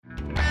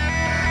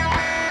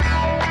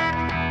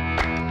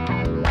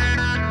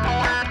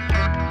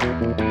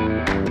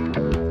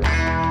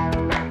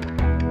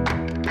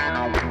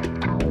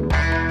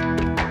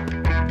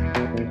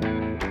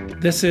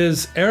This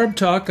is Arab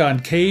Talk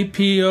on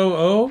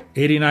KPOO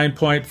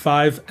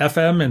 89.5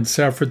 FM in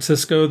San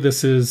Francisco.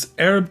 This is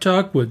Arab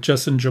Talk with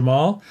Justin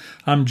Jamal.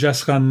 I'm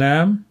Jess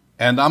Ghannam.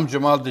 And I'm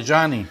Jamal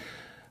Dejani.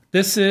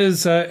 This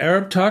is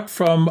Arab Talk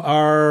from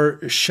our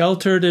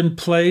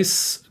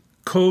sheltered-in-place,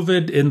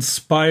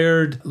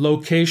 COVID-inspired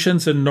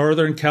locations in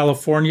Northern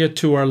California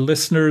to our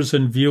listeners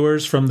and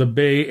viewers from the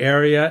Bay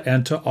Area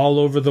and to all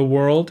over the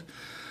world.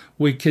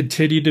 We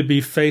continue to be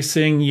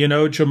facing,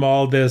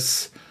 Jamal,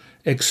 this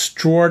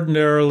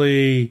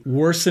extraordinarily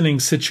worsening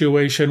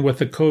situation with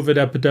the COVID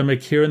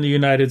epidemic here in the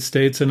United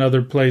States and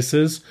other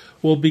places.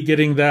 We'll be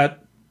getting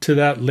to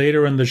that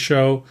later in the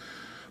show.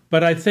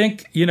 But I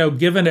think,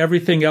 given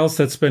everything else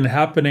that's been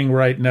happening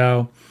right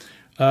now,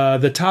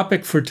 the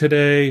topic for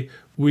today,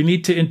 we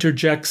need to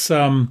interject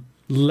some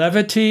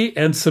levity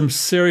and some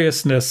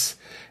seriousness.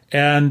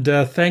 And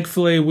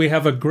thankfully, we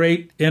have a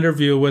great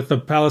interview with the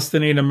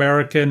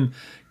Palestinian-American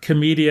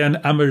comedian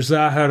Amer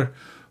Zaher,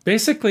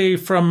 basically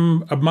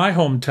from my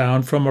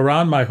hometown, from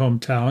around my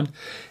hometown.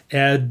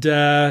 And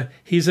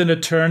he's an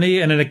attorney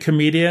and a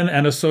comedian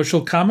and a social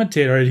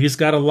commentator. And he's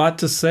got a lot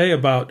to say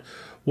about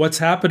what's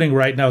happening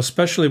right now,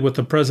 especially with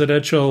the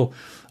presidential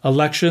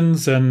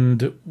elections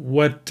and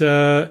what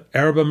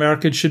Arab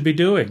Americans should be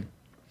doing.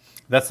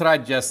 That's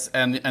right, Jess.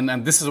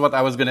 And this is what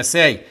I was going to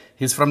say.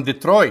 He's from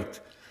Detroit,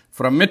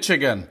 from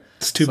Michigan.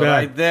 It's too bad.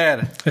 Right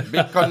there,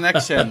 big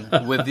connection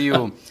with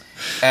you.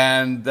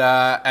 And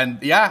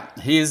yeah,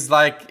 he's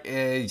like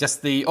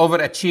just the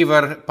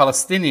overachiever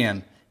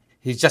Palestinian.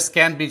 He just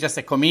can't be just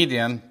a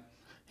comedian.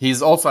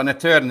 He's also an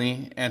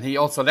attorney, and he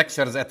also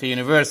lectures at the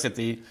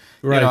university.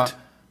 Right.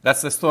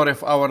 That's the story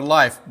of our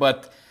life.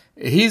 But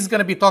he's going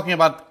to be talking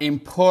about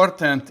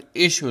important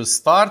issues,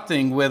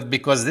 starting with,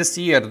 because this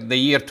year, the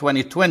year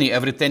 2020,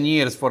 every 10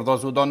 years, for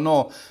those who don't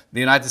know, the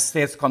United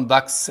States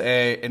conducts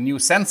a new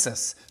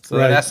census. So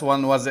right. The last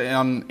one was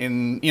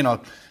in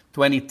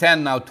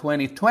 2010, now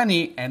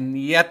 2020, and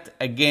yet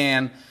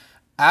again,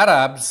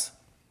 Arabs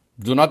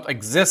do not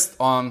exist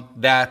on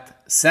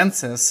that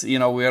census.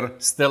 We're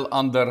still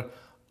under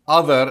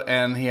other,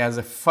 and he has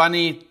a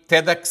funny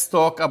TEDx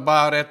talk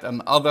about it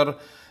and other,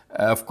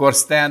 of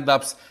course,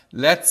 stand-ups.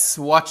 Let's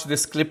watch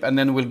this clip, and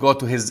then we'll go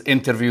to his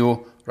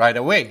interview right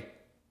away.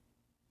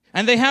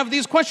 And they have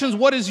these questions: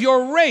 what is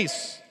your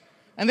race?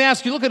 And they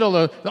ask you, look at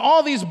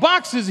all these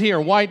boxes here,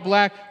 white,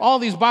 black, all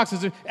these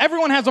boxes.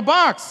 Everyone has a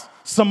box.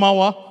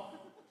 Samoa,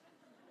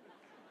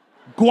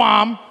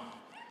 Guam,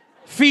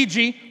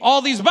 Fiji,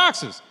 all these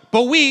boxes.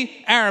 But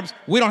we, Arabs,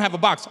 we don't have a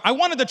box. I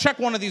wanted to check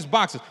one of these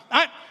boxes.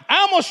 I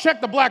almost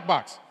checked the black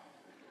box.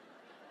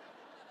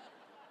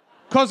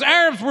 Because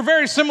Arabs were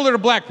very similar to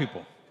black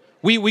people.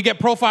 We get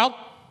profiled.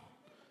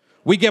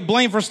 We get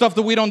blamed for stuff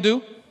that we don't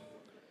do.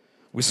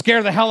 We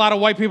scare the hell out of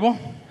white people.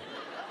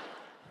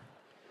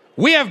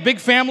 We have big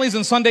families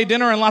and Sunday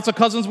dinner and lots of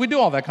cousins. We do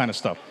all that kind of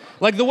stuff.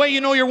 Like the way you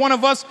know you're one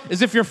of us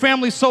is if your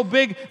family's so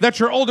big that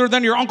you're older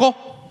than your uncle.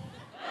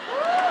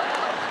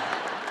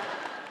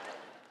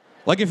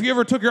 Like if you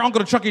ever took your uncle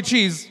to Chuck E.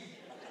 Cheese,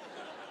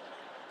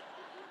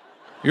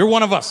 you're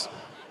one of us.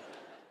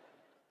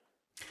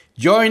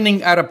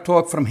 Joining Arab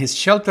Talk from his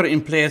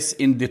shelter-in-place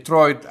in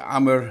Detroit,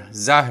 Amer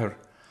Zaher.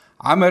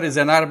 Amer is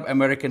an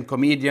Arab-American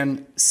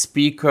comedian,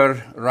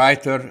 speaker,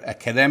 writer,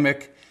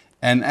 academic,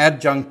 and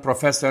adjunct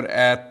professor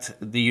at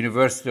the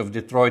University of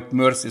Detroit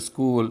Mercy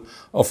School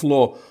of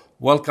Law.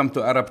 Welcome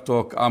to Arab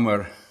Talk,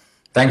 Amer.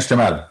 Thanks,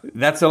 Jamal.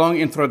 That's a long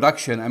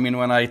introduction. I mean,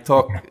 when I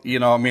talk,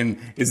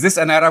 is this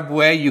an Arab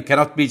way? You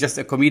cannot be just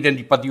a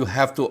comedian, but you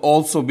have to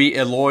also be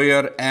a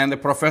lawyer and a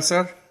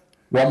professor?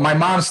 Well, my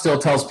mom still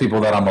tells people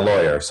that I'm a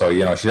lawyer, so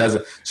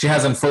she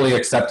hasn't fully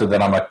accepted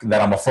that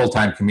I'm a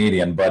full-time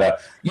comedian.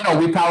 But we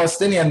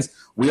Palestinians,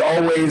 we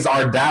always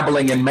are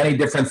dabbling in many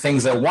different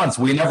things at once.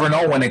 We never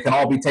know when it can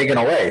all be taken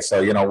away.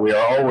 So we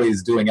are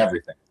always doing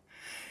everything.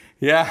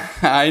 Yeah,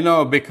 I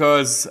know,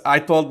 because I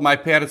told my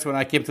parents when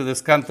I came to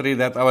this country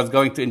that I was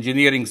going to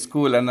engineering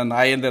school, and then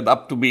I ended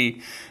up to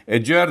be a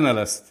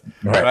journalist,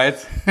 right?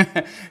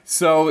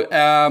 So.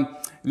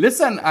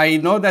 Listen, I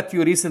know that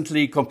you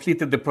recently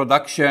completed the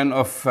production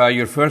of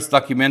your first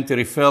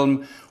documentary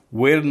film,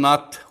 We're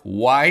Not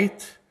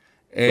White,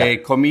 a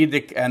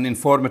comedic and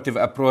informative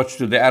approach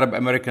to the Arab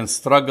American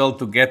struggle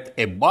to get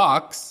a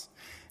box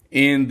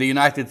in the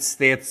United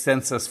States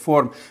Census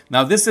form.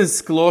 Now, this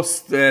is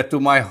close to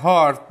my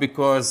heart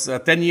because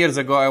 10 years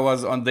ago, I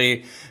was on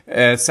the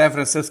San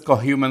Francisco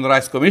Human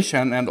Rights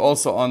Commission and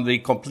also on the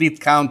Complete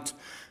Count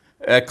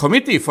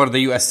committee for the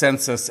U.S.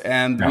 Census,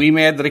 and we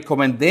made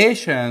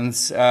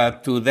recommendations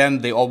to then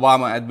the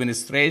Obama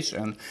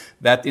administration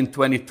that in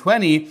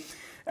 2020,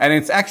 and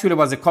it actually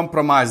was a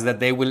compromise that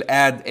they will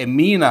add a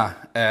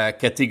MENA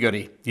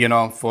category,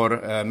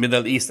 for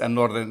Middle East and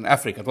Northern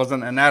Africa. It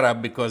wasn't an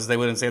Arab because they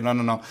wouldn't say,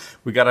 no,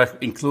 we got to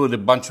include a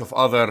bunch of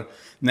other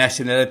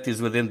nationalities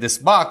within this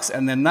box.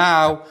 And then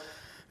now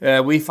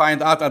we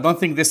find out, I don't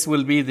think this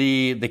will be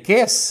the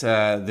case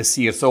this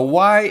year. So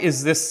why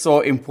is this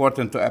so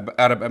important to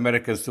Arab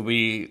Americans to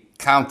be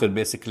counted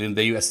basically in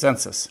the U.S.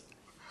 Census?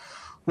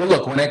 Well,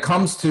 look, when it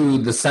comes to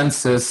the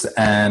census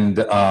and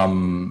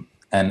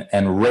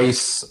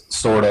race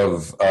sort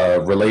of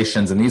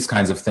relations and these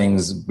kinds of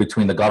things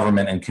between the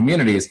government and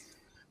communities,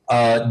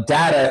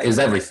 data is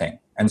everything.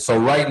 And so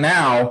right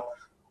now,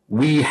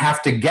 we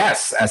have to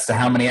guess as to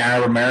how many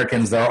Arab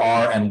Americans there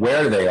are and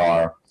where they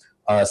are.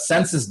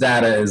 Census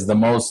data is the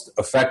most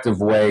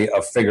effective way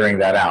of figuring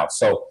that out.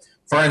 So,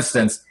 for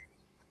instance,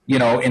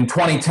 in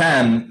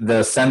 2010,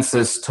 the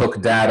census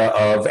took data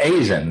of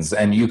Asians,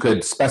 and you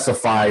could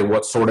specify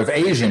what sort of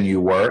Asian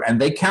you were,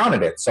 and they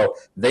counted it. So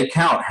they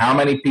count how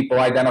many people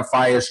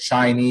identify as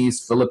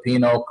Chinese,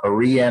 Filipino,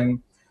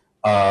 Korean,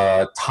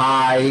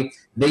 Thai.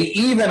 They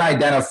even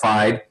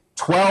identified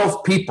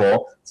 12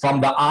 people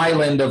from the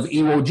island of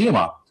Iwo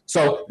Jima.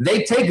 So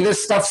they take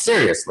this stuff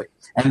seriously,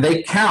 and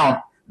they count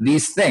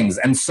these things.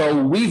 And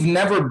so we've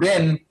never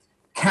been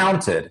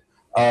counted.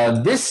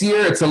 This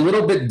year, it's a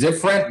little bit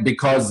different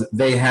because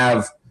they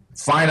have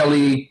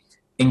finally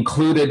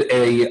included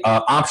a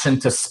option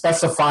to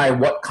specify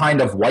what kind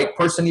of white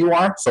person you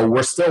are. So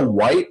we're still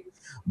white,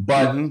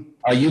 but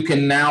you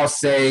can now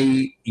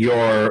say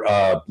you're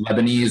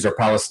Lebanese or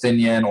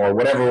Palestinian or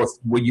whatever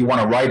you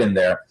want to write in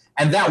there.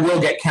 And that will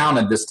get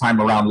counted this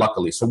time around,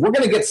 luckily. So we're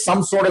going to get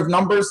some sort of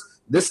numbers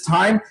this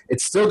time.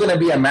 It's still going to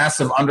be a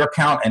massive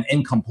undercount and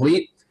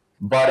incomplete.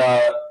 But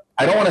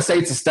I don't want to say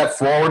it's a step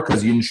forward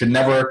because you should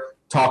never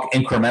talk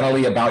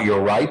incrementally about your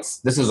rights.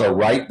 This is a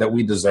right that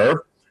we deserve,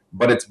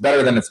 but it's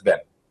better than it's been.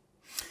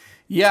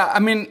 Yeah, I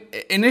mean,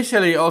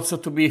 initially also,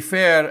 to be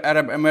fair,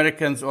 Arab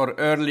Americans or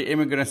early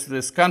immigrants to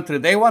this country,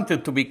 they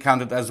wanted to be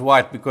counted as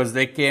white because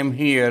they came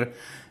here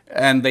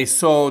and they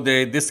saw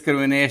the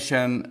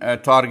discrimination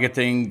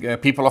targeting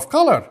people of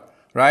color,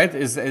 right?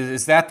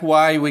 Is that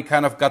why we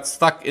kind of got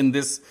stuck in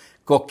this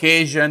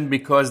Caucasian,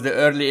 because the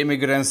early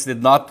immigrants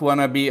did not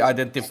want to be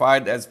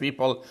identified as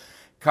people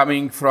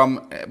coming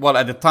from, well,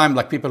 at the time,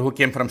 like people who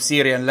came from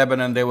Syria and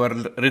Lebanon, they were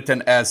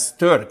written as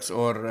Turks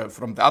or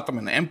from the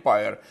Ottoman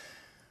Empire.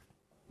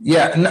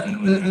 Yeah,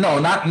 no,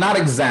 not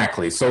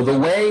exactly. So the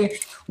way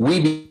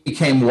we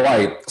became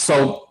white,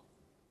 so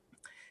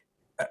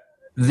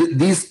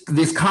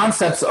these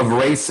concepts of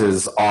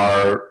races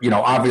are,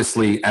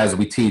 obviously, as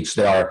we teach,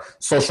 they are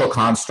social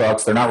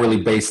constructs. They're not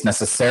really based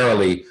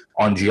necessarily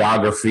on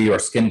geography or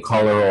skin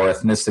color or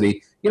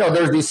ethnicity.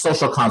 There's these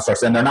social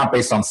constructs, and they're not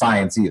based on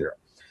science either.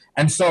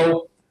 And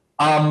so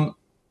when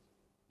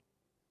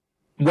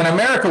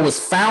America was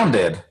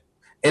founded,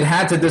 it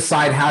had to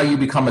decide how you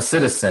become a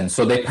citizen.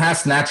 So they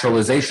passed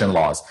naturalization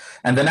laws.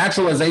 And the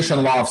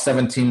naturalization law of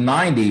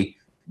 1790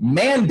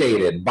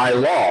 mandated by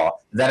law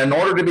that in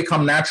order to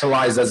become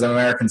naturalized as an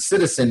American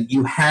citizen,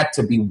 you had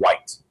to be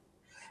white.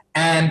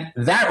 And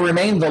that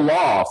remained the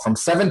law from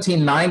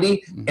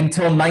 1790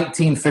 until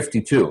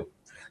 1952.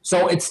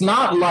 So it's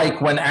not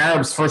like when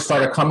Arabs first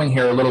started coming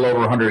here a little over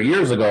 100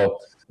 years ago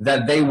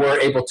that they were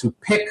able to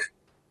pick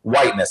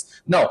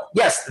whiteness. No,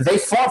 yes, they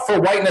fought for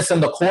whiteness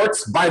in the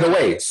courts. By the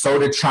way, so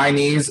did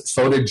Chinese,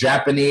 so did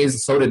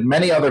Japanese, so did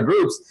many other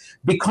groups,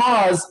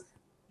 because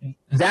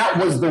that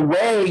was the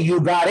way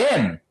you got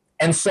in.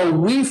 And so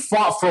we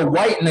fought for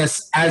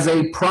whiteness as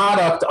a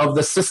product of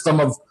the system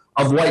of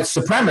white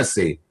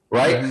supremacy,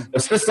 right? Mm-hmm. The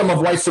system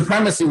of white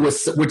supremacy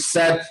which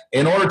said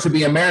in order to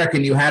be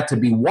American, you had to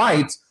be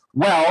white.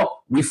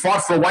 Well, we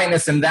fought for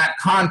whiteness in that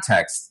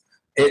context.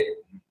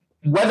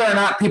 Whether or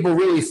not people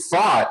really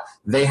thought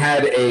they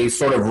had a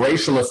sort of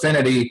racial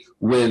affinity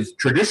with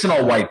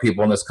traditional white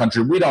people in this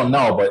country, we don't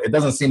know, but it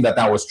doesn't seem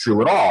that was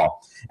true at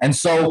all. And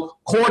so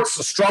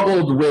courts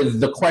struggled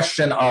with the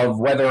question of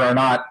whether or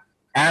not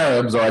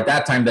Arabs, or at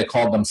that time they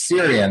called them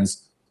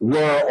Syrians,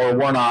 were or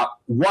were not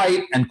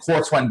white, and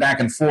courts went back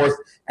and forth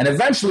and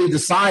eventually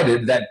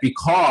decided that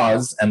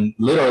because, and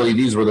literally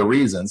these were the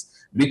reasons,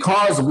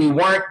 because we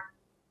weren't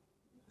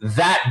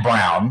that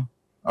brown,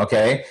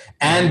 okay,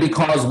 and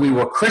because we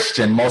were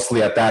Christian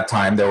mostly at that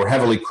time, they were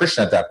heavily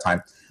Christian at that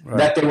time, right,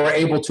 that they were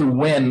able to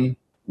win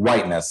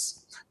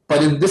whiteness.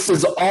 But this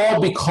is all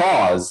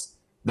because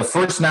the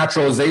first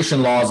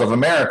naturalization laws of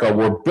America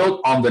were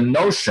built on the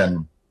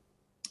notion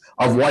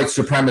of white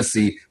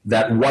supremacy,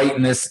 that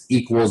whiteness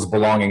equals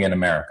belonging in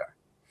America.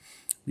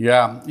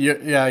 Yeah,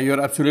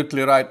 you're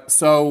absolutely right.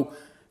 So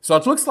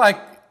it looks like,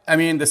 I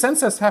mean, the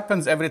census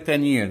happens every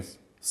 10 years.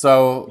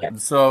 So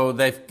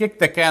they've kicked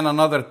the can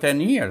another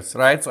 10 years,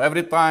 right? So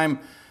every time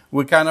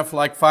we kind of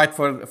like fight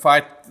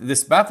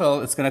this battle,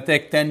 it's going to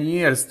take 10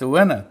 years to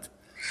win it.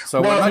 So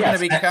we're not going to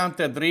be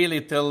counted really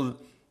till,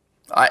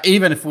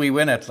 even if we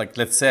win it, like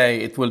let's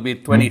say it will be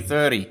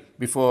 2030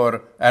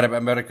 before Arab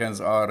Americans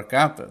are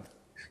counted.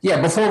 Yeah,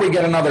 before we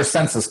get another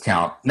census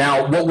count.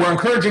 Now, what we're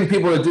encouraging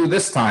people to do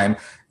this time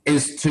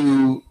is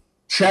to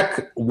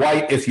check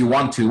white if you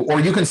want to, or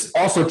you can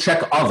also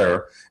check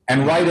other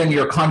and write in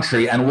your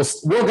country, and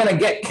we're going to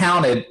get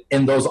counted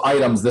in those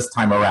items this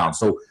time around.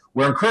 So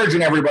we're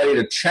encouraging everybody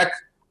to check.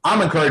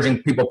 I'm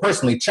encouraging people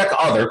personally, check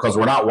other, because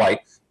we're not white.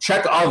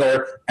 Check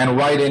other and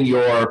write in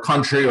your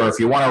country, or if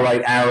you want to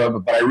write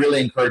Arab, but I really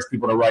encourage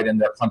people to write in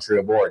their country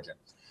of origin.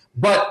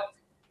 But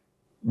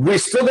we're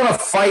still going to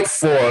fight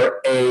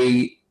for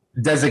a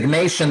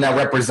designation that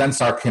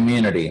represents our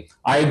community.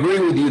 I agree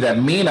with you that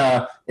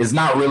MENA is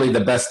not really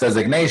the best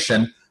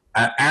designation.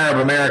 Arab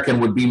American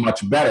would be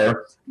much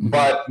better,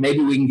 but maybe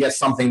we can get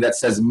something that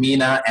says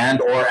MENA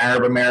and or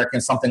Arab American,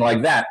 something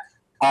like that.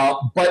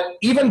 But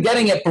even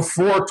getting it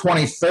before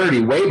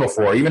 2030, way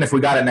before, even if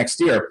we got it next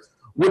year,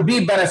 would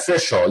be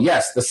beneficial.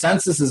 Yes, the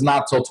census is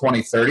not till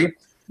 2030,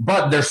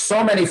 but there's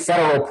so many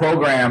federal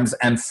programs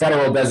and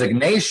federal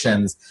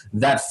designations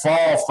that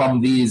fall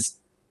from these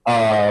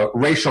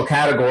racial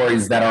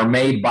categories that are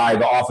made by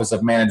the Office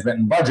of Management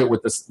and Budget,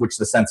 which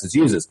the census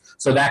uses.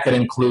 So that could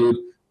include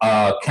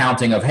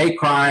counting of hate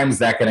crimes,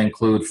 that could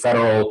include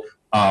federal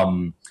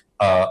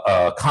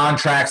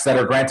contracts that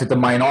are granted to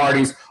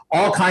minorities,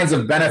 all kinds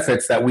of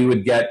benefits that we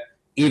would get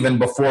even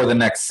before the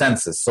next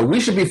census. So we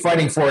should be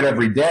fighting for it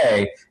every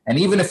day. And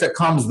even if it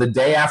comes the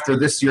day after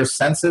this year's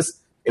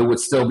census, it would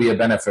still be a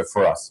benefit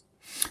for us.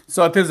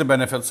 So it is a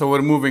benefit. So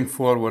we're moving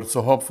forward.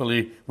 So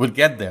hopefully we'll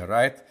get there,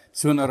 right?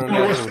 Sooner or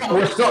later.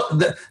 We're still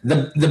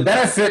the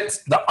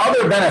benefits, the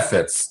other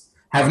benefits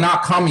have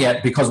not come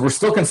yet because we're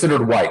still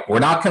considered white. We're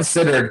not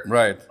considered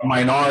a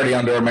minority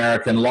under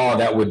American law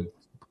that would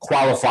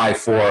qualify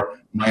for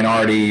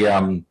minority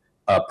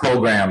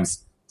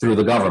programs through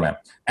the government.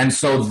 And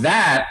so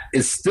that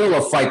is still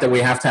a fight that we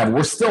have to have.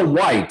 We're still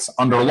white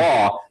under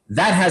law.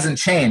 That hasn't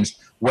changed.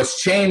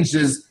 What's changed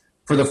is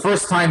for the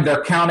first time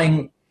they're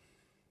counting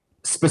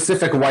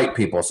specific white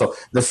people. So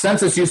the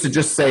census used to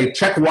just say,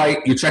 check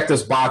white, you check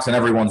this box and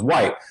everyone's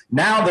white.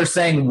 Now they're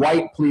saying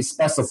white, please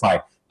specify.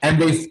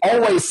 And they've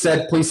always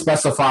said, please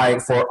specify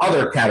for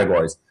other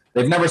categories.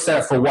 They've never said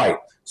it for white.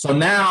 So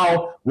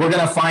now we're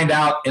going to find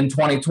out in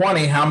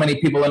 2020 how many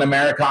people in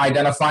America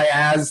identify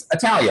as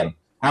Italian,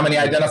 how many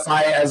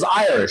identify as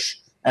Irish,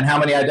 and how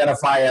many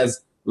identify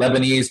as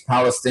Lebanese,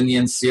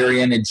 Palestinian,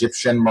 Syrian,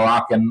 Egyptian,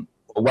 Moroccan,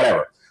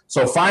 whatever.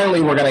 So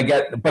finally we're going to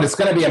get, but it's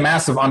going to be a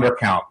massive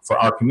undercount for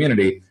our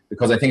community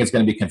because I think it's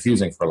going to be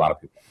confusing for a lot of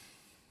people.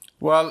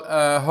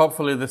 Well,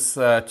 hopefully this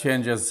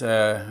changes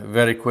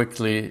very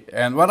quickly.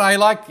 And what I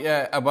like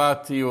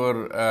about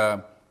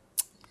your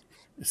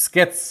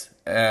skits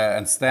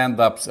and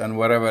stand-ups and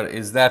whatever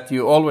is that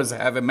you always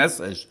have a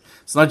message.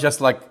 It's not just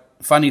like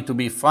funny to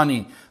be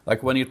funny.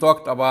 Like when you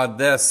talked about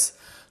this,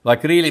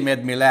 like really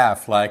made me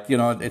laugh. Like, you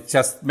know, it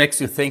just makes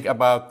you think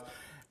about,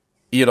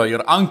 you know,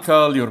 your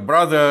uncle, your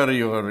brother,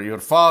 your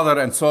father,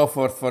 and so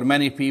forth for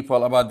many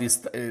people about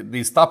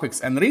these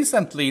topics. And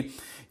recently,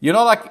 you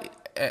know, like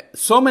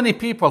so many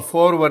people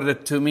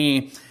forwarded to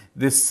me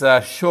this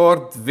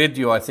short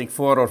video, I think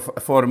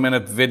 4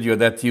 minute video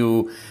that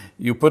you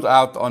put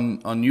out on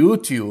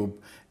YouTube.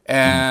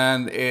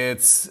 And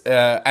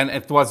and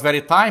it was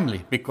very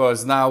timely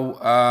because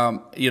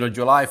now, you know,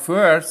 July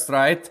 1st,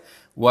 right,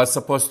 was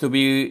supposed to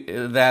be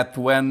that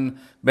when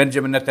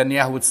Benjamin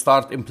Netanyahu would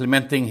start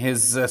implementing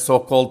his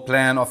so-called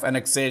plan of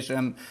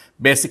annexation,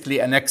 basically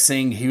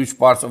annexing huge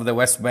parts of the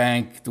West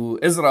Bank to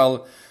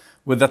Israel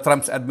with the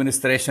Trump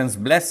administration's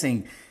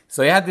blessing.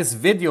 So he had this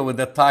video with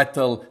the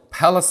title,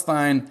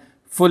 Palestine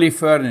Fully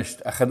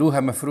Furnished,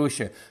 أخذوها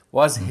مفروشة,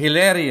 was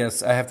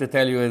hilarious, I have to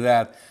tell you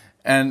that.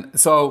 And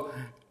so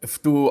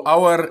to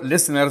our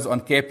listeners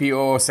on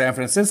KPO San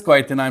Francisco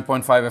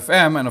 89.5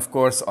 FM, and of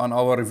course on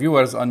our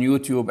viewers on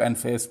YouTube and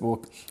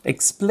Facebook,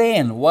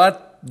 explain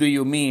what do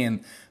you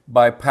mean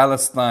by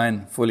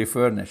Palestine fully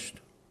furnished?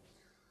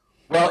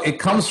 Well, it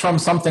comes from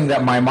something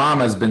that my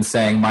mom has been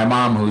saying. My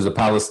mom, who's a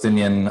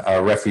Palestinian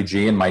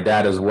refugee, and my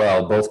dad as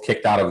well, both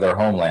kicked out of their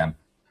homeland,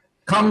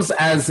 comes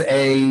as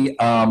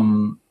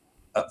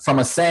from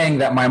a saying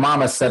that my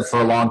mom has said for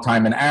a long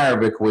time in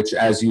Arabic, which,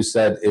 as you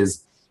said,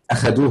 is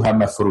أخذوها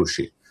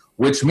مفروشة,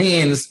 which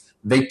means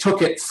they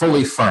took it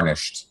fully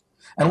furnished.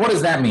 And what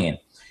does that mean?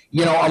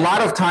 You know, a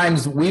lot of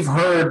times we've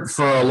heard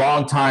for a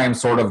long time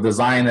sort of the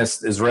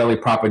Zionist Israeli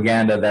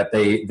propaganda that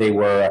they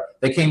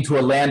came to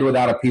a land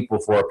without a people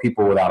for a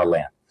people without a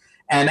land.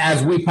 And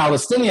as we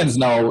Palestinians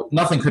know,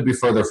 nothing could be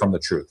further from the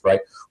truth,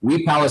 right?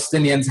 We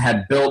Palestinians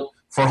had built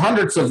for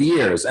hundreds of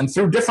years and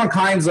through different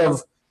kinds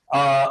of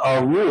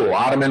rule,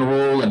 Ottoman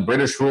rule and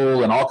British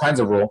rule and all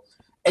kinds of rule,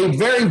 a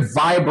very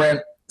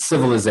vibrant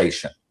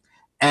civilization.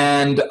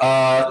 And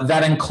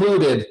that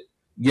included,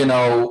 you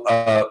know,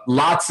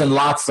 lots and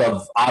lots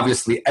of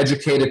obviously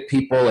educated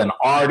people and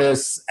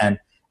artists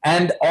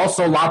and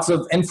also lots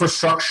of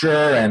infrastructure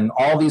and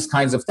all these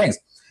kinds of things.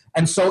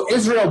 And so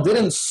Israel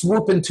didn't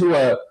swoop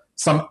into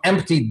some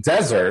empty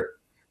desert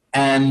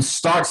and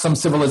start some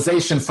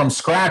civilization from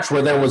scratch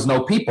where there was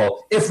no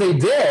people. If they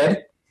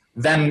did,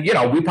 then, you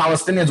know, we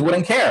Palestinians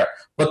wouldn't care.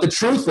 But the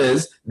truth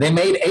is, they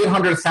made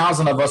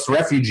 800,000 of us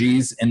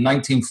refugees in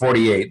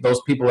 1948.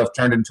 Those people have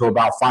turned into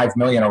about 5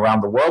 million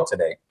around the world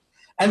today.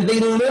 And they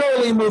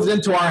literally moved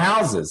into our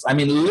houses. I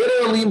mean,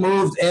 literally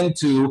moved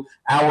into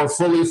our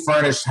fully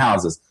furnished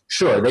houses.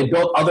 Sure, they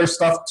built other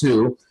stuff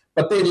too,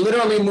 but they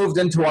literally moved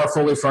into our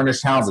fully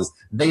furnished houses.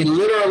 They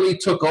literally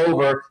took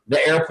over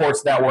the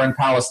airports that were in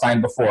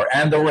Palestine before,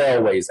 and the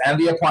railways, and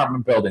the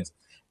apartment buildings.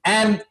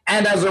 And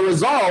as a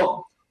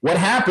result, what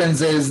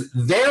happens is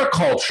their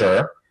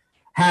culture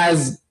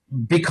has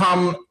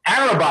become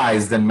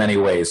Arabized in many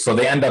ways. So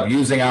they end up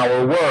using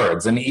our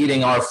words and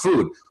eating our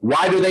food.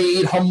 Why do they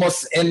eat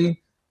hummus in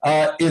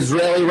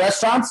Israeli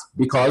restaurants?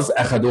 Because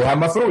أخذوها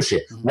مفروشة.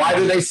 Why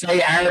do they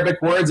say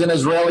Arabic words in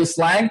Israeli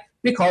slang?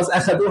 Because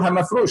أخذوها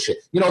مفروشة.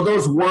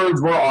 Those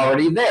words were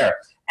already there.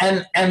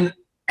 And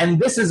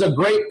this is a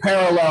great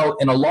parallel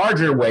in a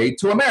larger way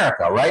to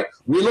America, right?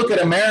 We look at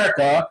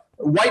America,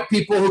 white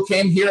people who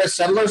came here as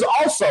settlers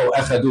also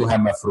أخذوها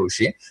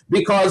مفروشة,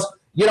 because,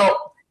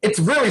 it's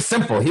really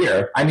simple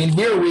here. I mean,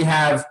 here we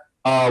have,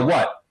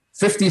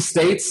 50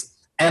 states,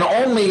 and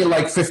only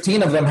like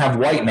 15 of them have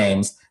white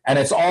names, and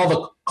it's all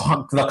the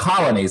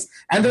colonies.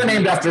 And they're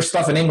named after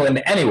stuff in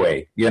England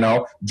anyway,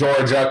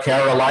 Georgia,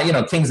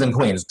 Carolina, kings and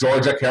queens,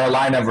 Georgia,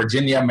 Carolina,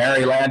 Virginia,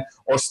 Maryland,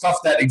 or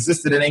stuff that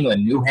existed in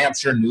England, New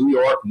Hampshire, New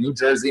York, New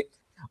Jersey.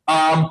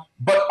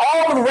 But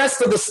all the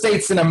rest of the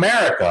states in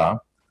America,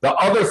 the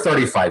other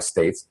 35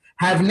 states,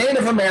 have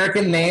Native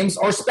American names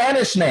or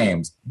Spanish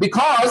names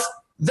because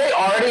they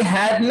already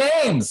had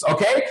names,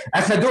 okay?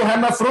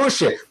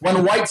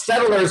 When white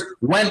settlers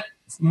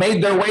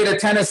made their way to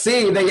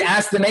Tennessee, they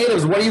asked the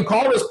natives, what do you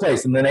call this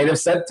place? And the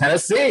natives said,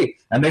 Tennessee.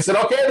 And they said,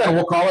 okay, then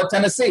we'll call it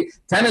Tennessee.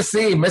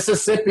 Tennessee,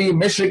 Mississippi,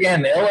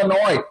 Michigan,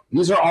 Illinois,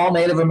 these are all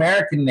Native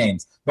American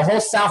names. The whole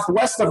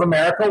southwest of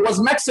America was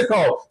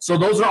Mexico. So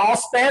those are all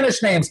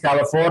Spanish names,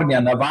 California,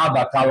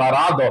 Nevada,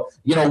 Colorado.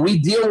 We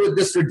deal with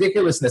this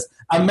ridiculousness.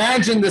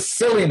 Imagine the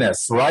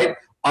silliness, right,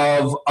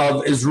 of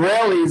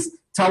Israelis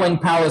telling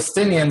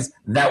Palestinians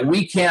that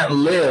we can't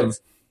live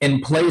in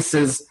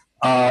places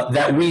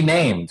that we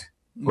named,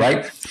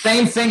 right?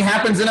 Same thing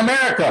happens in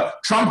America.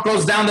 Trump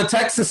goes down to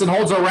Texas and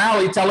holds a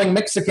rally telling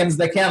Mexicans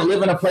they can't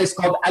live in a place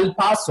called El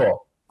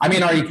Paso. I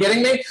mean, are you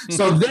kidding me?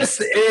 So this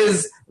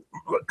is,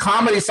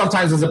 comedy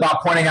sometimes is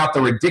about pointing out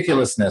the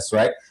ridiculousness,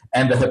 right?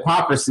 And the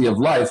hypocrisy of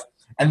life.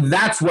 And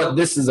that's what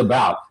this is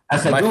about.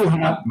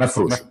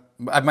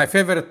 My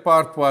favorite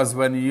part was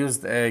when you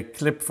used a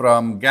clip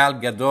from Gal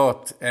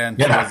Gadot,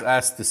 and she was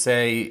asked to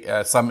say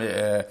some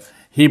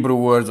Hebrew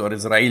words or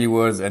Israeli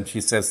words, and she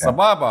says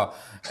sababa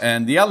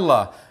and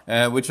yalla,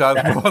 which are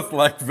both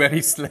like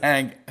very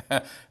slang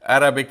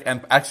Arabic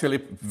and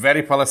actually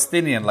very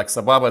Palestinian. Like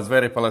sababa is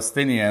very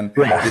Palestinian.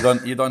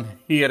 You don't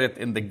hear it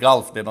in the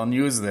Gulf. They don't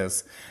use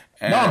this.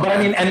 No, but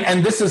I mean,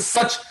 and this is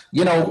such,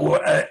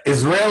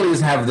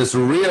 Israelis have this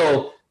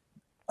real.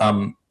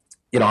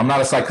 I'm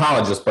not a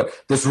psychologist, but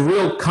this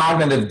real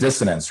cognitive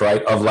dissonance,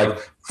 right, of like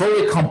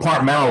fully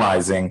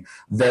compartmentalizing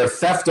their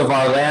theft of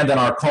our land and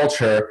our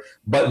culture,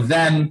 but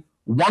then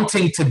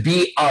wanting to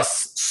be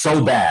us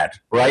so bad,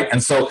 right?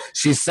 And so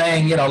she's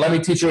saying, let me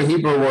teach you a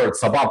Hebrew word,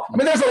 sabab. I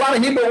mean, there's a lot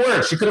of Hebrew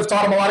words. She could have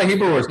taught him a lot of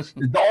Hebrew words.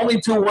 The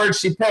only 2 words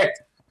she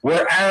picked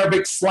were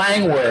Arabic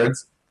slang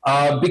words,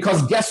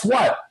 because guess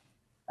what?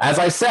 As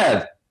I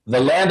said, the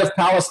land of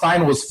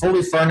Palestine was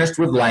fully furnished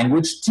with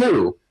language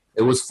too.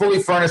 It was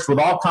fully furnished with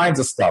all kinds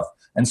of stuff.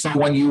 And so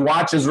when you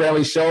watch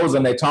Israeli shows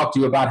and they talk to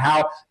you about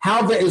how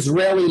the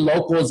Israeli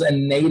locals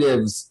and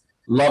natives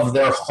love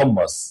their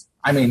hummus.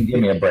 I mean, give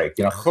me a break.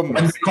 When they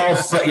call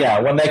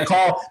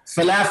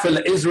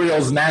falafel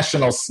Israel's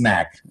national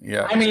snack.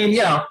 Yeah. I mean,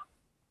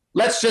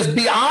 let's just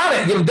be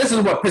honest. This is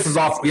what pisses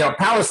off,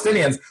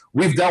 Palestinians.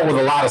 We've dealt with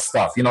a lot of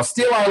stuff.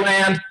 Steal our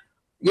land.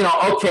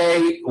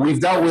 Okay, we've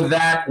dealt with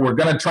that. We're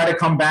going to try to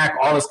come back,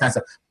 all this kind of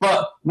stuff.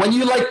 But when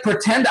you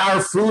pretend our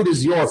food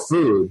is your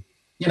food,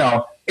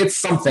 it's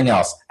something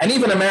else. And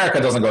even America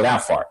doesn't go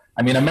that far.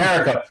 I mean,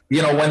 America,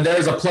 when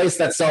there's a place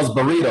that sells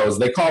burritos,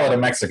 they call it a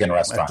Mexican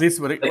restaurant. At least,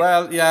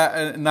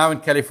 now in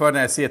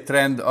California, I see a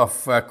trend of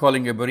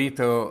calling a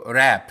burrito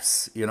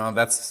wraps.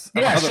 That's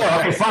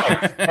okay,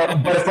 fine.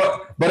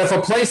 but if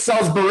a place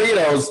sells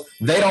burritos,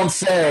 they don't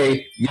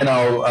say,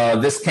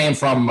 this came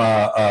from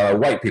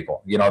white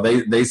people.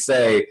 They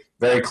say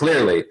very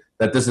clearly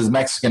that this is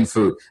Mexican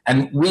food,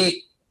 and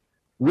we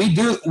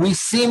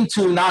seem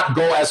to not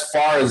go as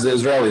far as the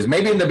Israelis.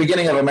 Maybe in the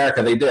beginning of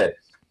America they did.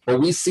 But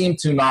we seem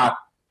to not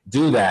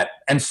do that.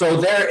 And so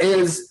there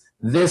is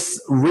this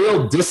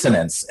real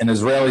dissonance in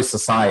Israeli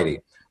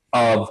society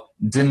of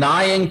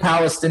denying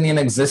Palestinian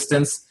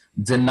existence,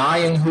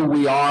 denying who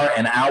we are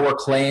and our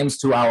claims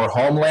to our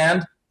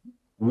homeland,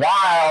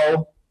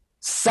 while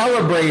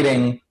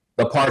celebrating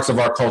the parts of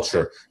our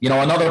culture.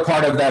 Another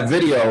part of that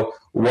video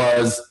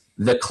was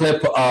the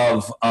clip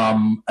of a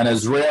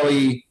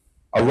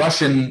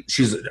Russian,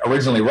 she's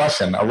originally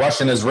Russian, a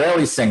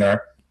Russian-Israeli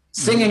singer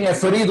singing a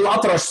Farid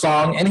Al-Atrash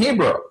song in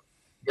Hebrew,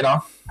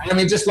 I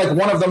mean, just like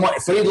one of them,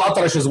 Farid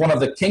Al-Atrash is one of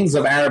the kings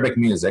of Arabic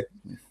music,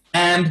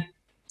 and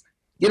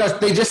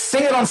they just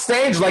sing it on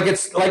stage like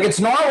it's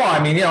normal. I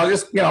mean,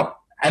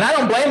 and I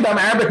don't blame them.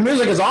 Arabic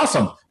music is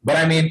awesome, but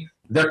I mean,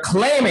 they're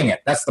claiming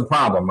it. That's the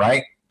problem,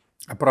 right?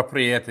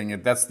 Appropriating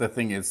it. That's the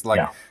thing. It's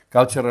like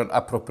cultural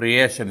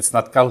appropriation. It's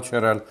not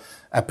cultural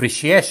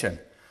appreciation.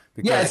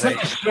 It's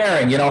not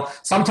sharing.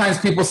 Sometimes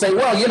people say,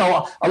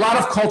 well, a lot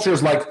of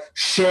cultures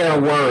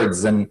share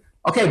words, and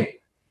okay,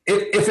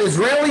 if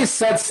Israelis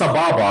said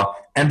Sababa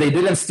and they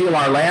didn't steal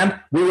our land,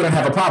 we wouldn't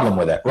have a problem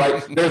with it,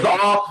 right?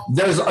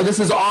 This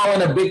is all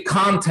in a big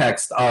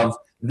context of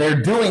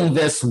they're doing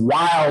this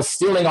while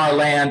stealing our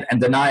land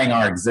and denying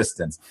our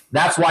existence.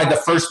 That's why the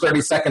first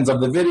 30 seconds of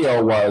the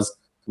video was,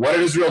 what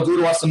did Israel do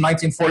to us in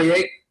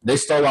 1948? They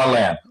stole our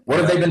land. What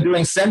have they been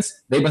doing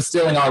since? They've been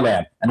stealing our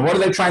land. And what are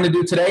they trying to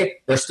do today?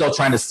 They're still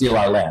trying to steal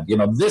our land.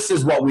 This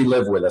is what we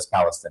live with as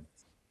Palestinians.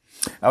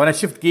 I want to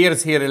shift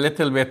gears here a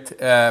little bit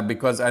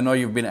because I know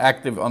you've been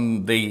active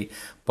on the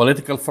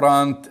political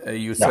front.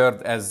 You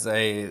served as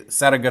a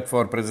surrogate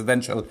for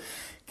presidential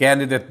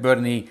candidate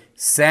Bernie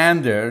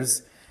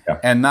Sanders. Yeah.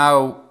 And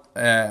now,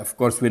 of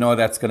course, we know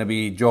that's going to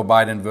be Joe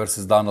Biden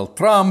versus Donald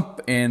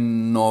Trump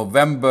in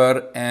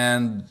November.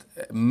 And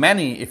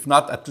many, if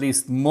not at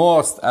least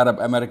most Arab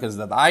Americans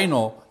that I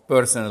know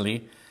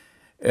personally,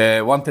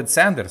 wanted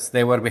Sanders.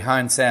 They were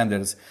behind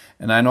Sanders.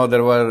 And I know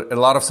there were a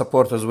lot of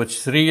supporters,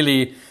 which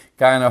really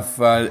kind of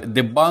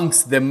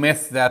debunks the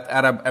myth that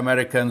Arab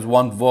Americans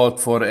won't vote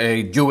for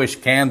a Jewish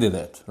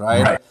candidate,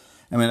 right?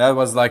 I mean, that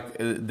was like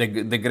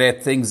the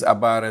great things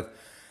about it.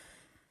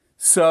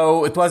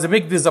 So it was a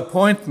big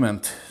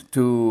disappointment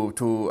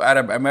to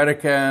Arab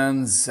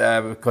Americans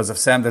because of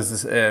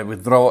Sanders'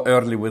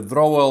 early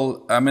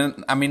withdrawal. I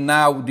mean,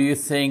 now, do you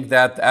think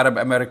that Arab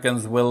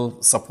Americans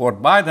will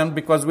support Biden?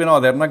 Because we know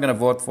they're not going to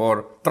vote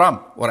for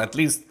Trump, or at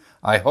least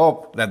I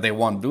hope that they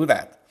won't do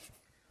that.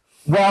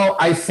 Well,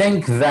 I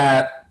think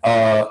that,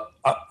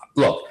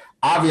 look,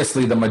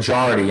 obviously the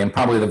majority and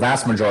probably the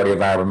vast majority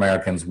of Arab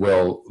Americans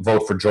will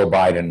vote for Joe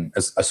Biden,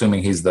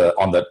 assuming he's the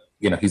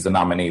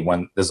nominee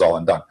when this is all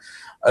and done.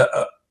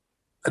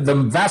 The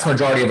vast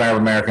majority of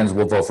Arab Americans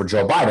will vote for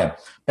Joe Biden,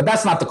 but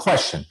that's not the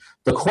question.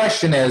 The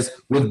question is,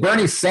 with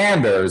Bernie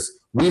Sanders,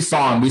 we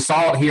saw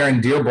it here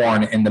in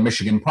Dearborn in the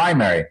Michigan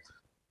primary.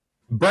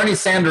 Bernie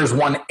Sanders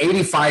won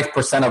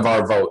 85% of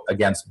our vote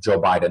against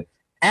Joe Biden,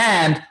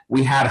 and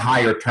we had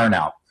higher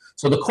turnout.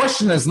 So the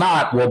question is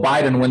not, will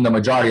Biden win the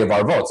majority of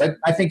our votes?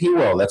 I think he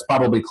will. That's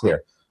probably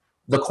clear.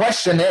 The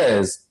question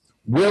is,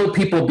 will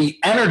people be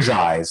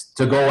energized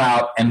to go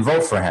out and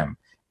vote for him?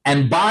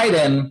 And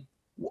Biden,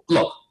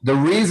 look, the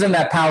reason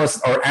that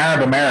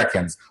Arab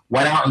Americans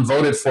went out and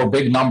voted for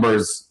big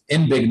numbers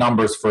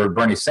for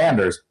Bernie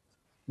Sanders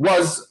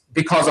was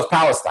because of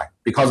Palestine,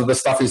 because of the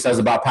stuff he says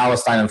about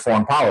Palestine and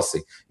foreign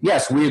policy.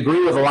 Yes, we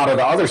agree with a lot of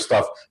the other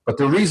stuff, but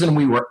the reason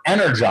we were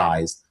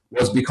energized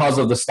was because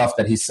of the stuff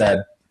that he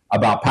said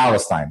about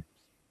Palestine.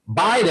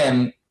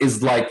 Biden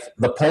is like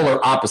the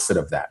polar opposite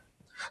of that.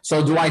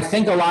 So do I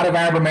think a lot of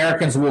Arab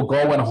Americans will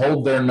go and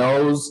hold their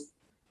nose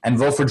and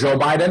vote for Joe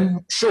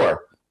Biden?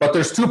 Sure. But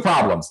there's two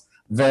problems.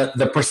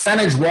 The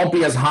percentage won't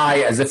be as high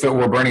as if it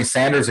were Bernie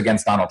Sanders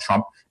against Donald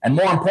Trump. And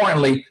more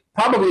importantly,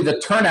 probably the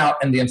turnout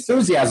and the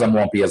enthusiasm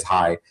won't be as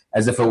high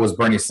as if it was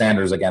Bernie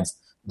Sanders against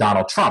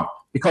Donald Trump.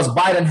 Because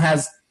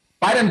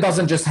Biden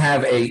doesn't just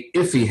have a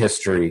iffy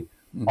history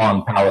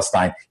on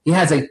Palestine. He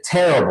has a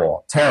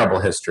terrible, terrible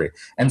history.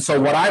 And so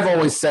what I've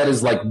always said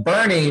is, like,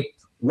 Bernie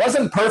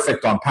wasn't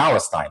perfect on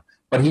Palestine,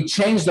 but he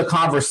changed the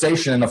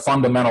conversation in a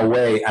fundamental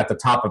way at the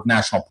top of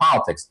national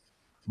politics.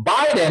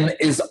 Biden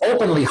is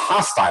openly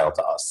hostile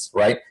to us,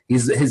 right? He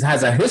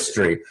has a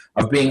history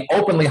of being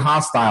openly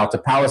hostile to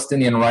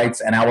Palestinian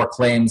rights and our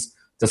claims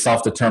to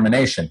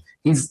self-determination.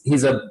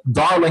 He's a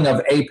darling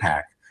of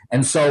AIPAC.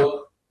 And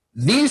so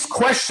these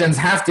questions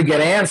have to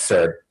get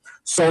answered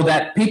so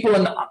that people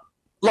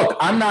look,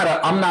 I'm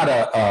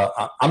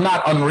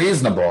not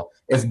unreasonable.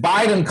 If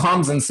Biden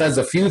comes and says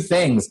a few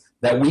things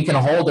that we can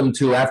hold him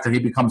to after he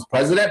becomes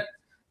president,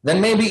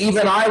 then maybe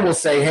even I will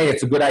say, hey,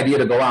 it's a good idea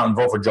to go out and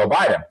vote for Joe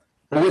Biden.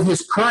 But with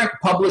his current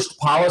published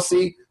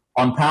policy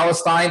on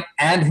Palestine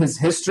and his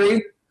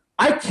history,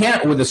 I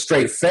can't with a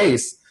straight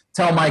face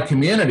tell my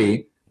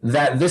community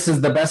that this is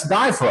the best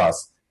guy for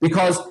us.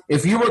 Because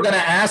if you were going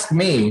to ask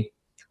me,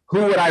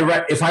 who would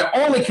if I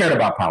only cared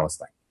about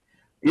Palestine,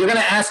 you're going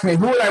to ask me,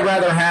 who would I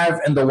rather have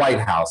in the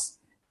White House?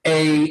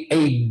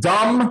 A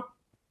dumb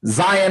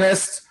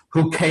Zionist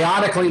who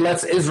chaotically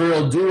lets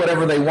Israel do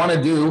whatever they want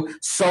to do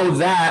so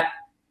that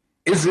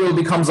Israel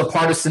becomes a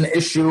partisan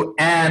issue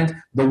and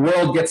the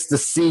world gets to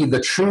see the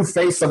true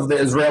face of the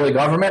Israeli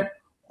government?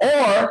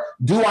 Or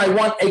do I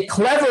want a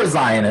clever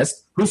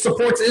Zionist who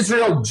supports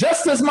Israel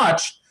just as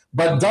much,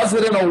 but does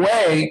it in a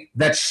way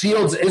that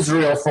shields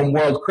Israel from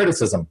world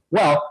criticism?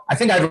 Well, I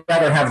think I'd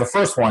rather have the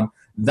first one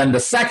than the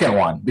second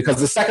one, because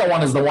the second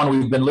one is the one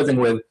we've been living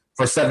with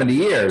for 70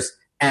 years,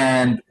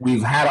 and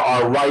we've had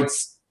our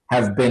rights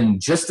have been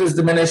just as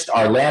diminished,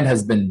 our land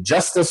has been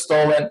just as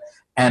stolen,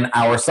 and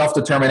our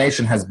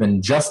self-determination has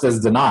been just as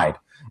denied.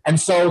 And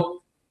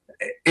so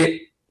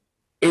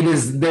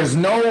there's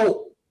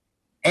no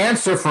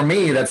answer for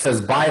me that says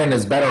Biden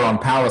is better on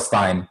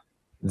Palestine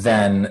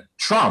than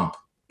Trump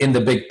in the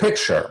big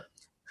picture.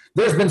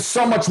 There's been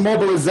so much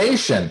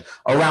mobilization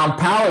around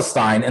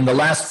Palestine in the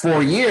last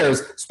 4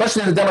 years,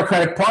 especially in the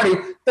Democratic Party,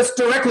 that's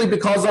directly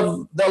because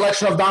of the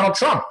election of Donald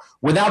Trump.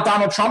 Without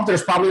Donald Trump,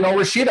 there's probably no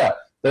Rashida.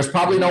 There's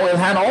probably no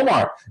Ilhan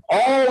Omar.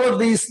 All of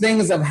these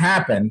things have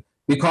happened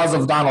because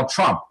of Donald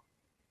Trump.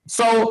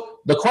 So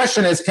the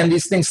question is, can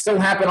these things still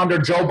happen under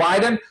Joe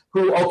Biden,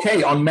 who,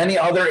 okay, on many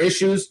other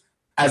issues,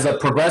 as a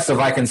progressive,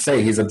 I can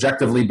say he's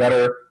objectively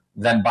better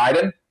than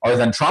Biden or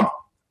than Trump.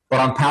 But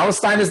on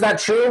Palestine, is that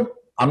true?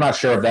 I'm not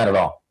sure of that at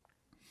all.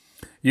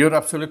 You're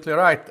absolutely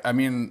right. I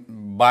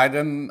mean,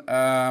 Biden,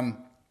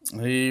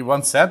 he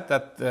once said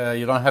that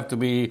you don't have to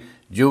be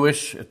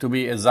Jewish to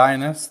be a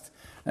Zionist.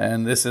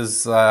 And this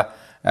is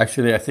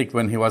actually, I think,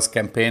 when he was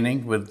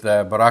campaigning with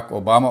Barack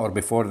Obama, or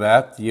before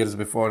that, years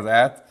before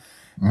that.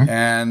 Mm-hmm.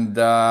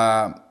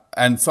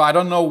 And so I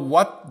don't know,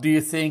 what do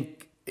you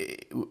think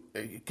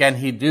can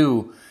he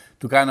do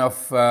to kind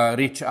of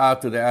reach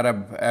out to the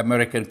Arab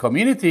American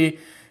community,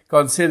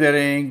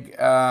 considering,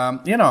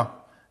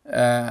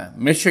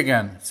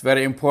 Michigan, it's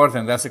very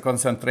important. That's a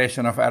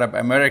concentration of Arab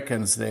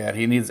Americans there.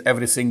 He needs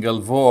every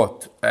single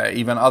vote.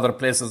 Even other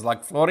places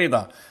like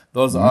Florida,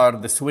 those are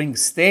the swing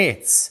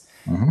states.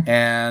 Mm-hmm.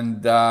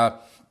 And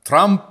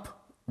Trump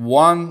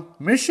won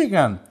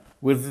Michigan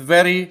with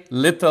very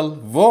little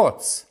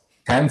votes.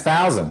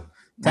 10,000.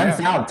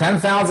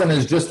 10,000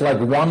 is just like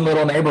one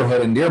little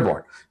neighborhood in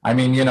Dearborn. I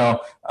mean,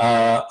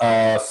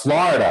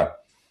 Florida.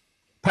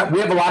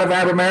 We have a lot of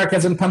Arab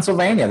Americans in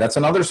Pennsylvania. That's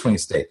another swing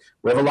state.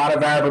 We have a lot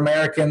of Arab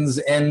Americans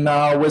in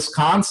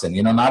Wisconsin,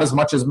 not as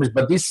much as,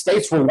 but these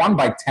states were won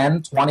by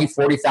 10, 20,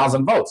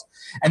 40,000 votes.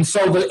 And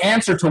so the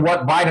answer to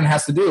what Biden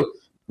has to do,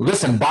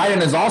 listen,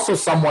 Biden is also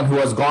someone who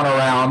has gone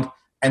around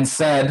and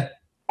said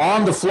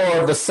on the floor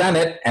of the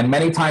Senate and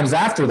many times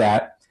after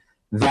that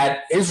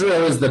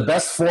Israel is the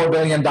best $4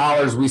 billion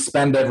we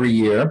spend every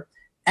year.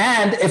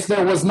 And if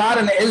there was not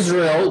an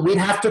Israel, we'd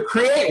have to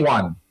create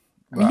one.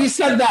 Wow. He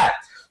said that.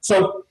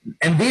 So,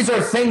 and these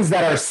are things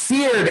that are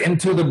seared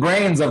into the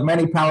brains of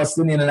many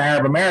Palestinian and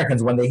Arab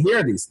Americans when they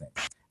hear these things.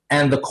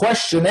 And the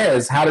question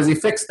is, how does he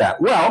fix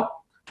that? Well,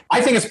 I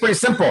think it's pretty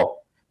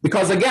simple.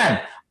 Because again,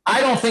 I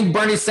don't think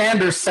Bernie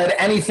Sanders said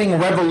anything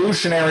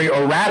revolutionary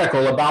or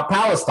radical about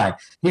Palestine.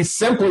 He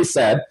simply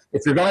said,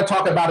 if you're going to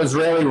talk about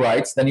Israeli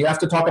rights, then you have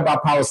to talk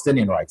about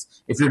Palestinian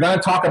rights. If you're going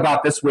to talk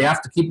about this, we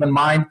have to keep in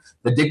mind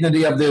the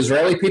dignity of the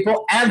Israeli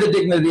people and the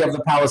dignity of the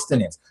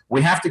Palestinians.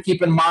 We have to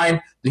keep in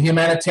mind the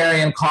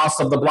humanitarian costs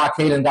of the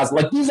blockade in Gaza.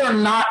 Like, these are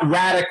not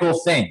radical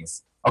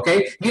things.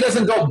 Okay?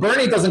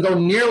 Bernie doesn't go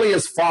nearly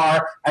as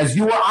far as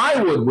you or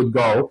I would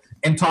go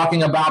in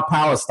talking about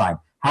Palestine.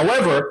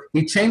 However,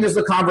 he changes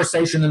the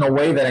conversation in a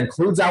way that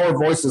includes our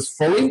voices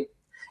fully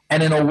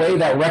and in a way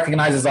that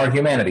recognizes our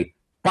humanity.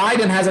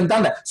 Biden hasn't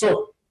done that.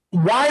 So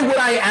why would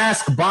I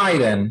ask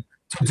Biden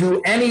to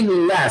do any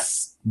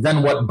less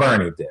than what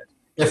Bernie did,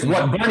 if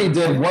what Bernie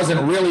did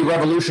wasn't really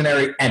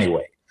revolutionary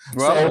anyway?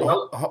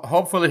 Well,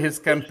 hopefully his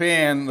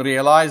campaign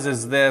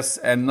realizes this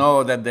and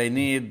know that they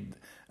need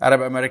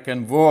Arab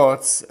American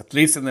votes, at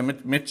least in the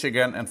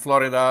Michigan and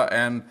Florida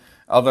and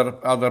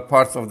other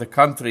parts of the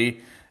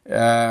country,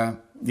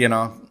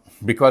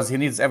 because he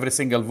needs every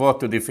single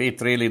vote to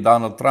defeat really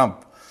Donald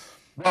Trump.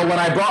 Well, when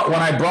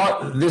I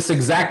brought this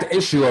exact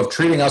issue of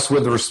treating us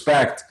with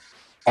respect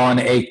on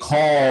a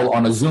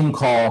Zoom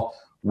call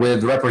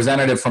with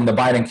representative from the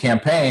Biden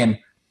campaign,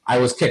 I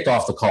was kicked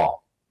off the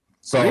call.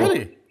 So,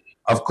 really?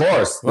 Of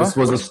course, this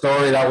was a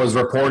story that was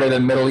reported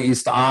in Middle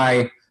East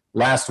Eye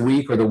last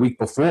week or the week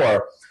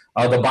before.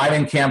 The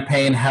Biden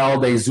campaign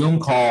held a Zoom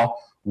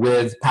call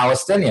with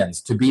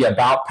Palestinians to be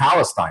about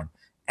Palestine.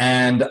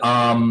 And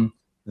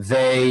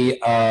they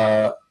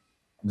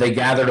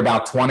gathered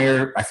about 20,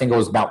 or I think it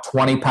was about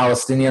 20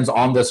 Palestinians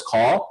on this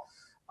call.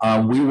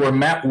 We were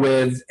met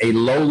with a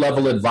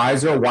low-level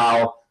advisor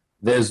while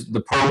there's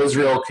the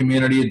pro-Israel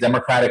community,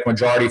 Democratic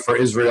Majority for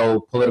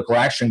Israel Political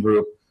Action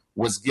Group,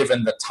 was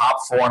given the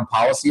top foreign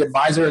policy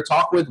advisor to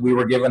talk with. We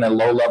were given a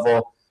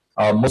low-level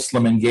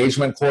Muslim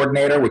engagement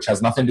coordinator, which has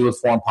nothing to do with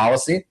foreign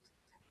policy.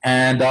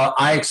 And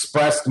I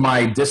expressed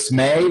my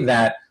dismay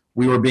that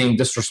we were being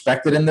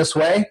disrespected in this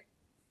way,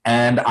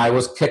 and I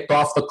was kicked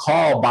off the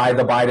call by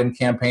the Biden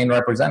campaign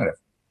representative.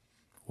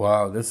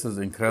 Wow, this is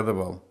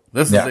incredible.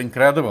 This is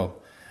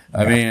incredible.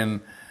 I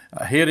mean,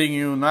 hearing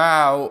you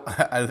now,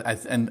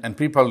 and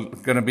people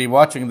going to be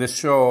watching this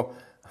show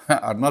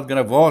are not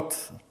going to vote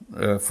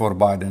for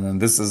Biden,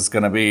 and this is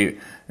going to be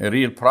a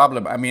real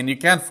problem. I mean, you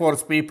can't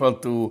force people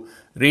to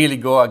really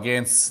go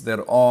against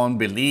their own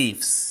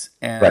beliefs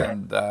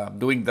and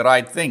doing the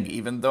right thing,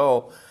 even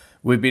though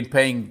we've been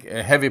paying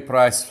a heavy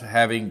price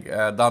having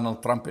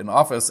Donald Trump in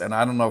office, and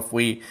I don't know if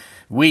we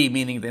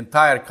meaning the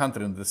entire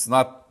country, and this is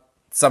not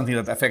something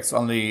that affects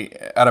only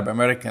Arab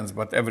Americans,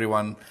 but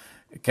everyone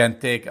can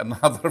take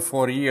another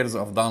 4 years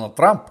of Donald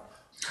Trump.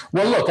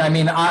 Well, look, I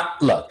mean, I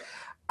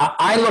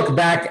look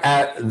back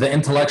at the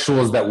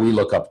intellectuals that we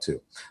look up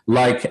to,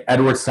 like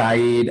Edward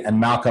Said and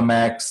Malcolm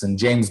X and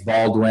James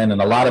Baldwin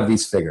and a lot of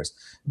these figures.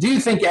 Do you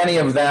think any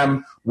of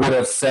them would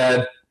have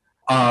said,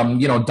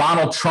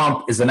 Donald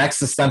Trump is an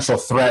existential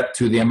threat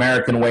to the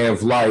American way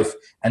of life,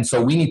 and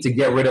so we need to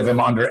get rid of him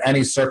under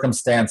any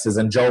circumstances,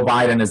 and Joe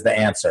Biden is the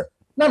answer?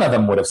 None of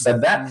them would have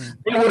said that.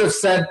 They would have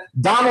said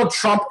Donald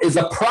Trump is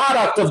a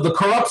product of the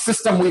corrupt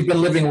system we've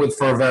been living with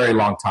for a very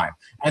long time.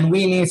 and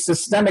we need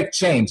systemic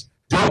change.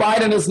 Joe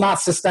Biden is not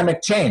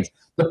systemic change.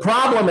 The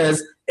problem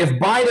is, if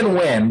Biden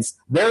wins,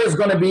 there is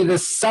going to be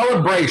this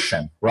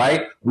celebration,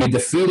 right? We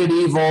defeated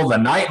evil, the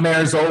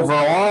nightmare's over,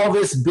 all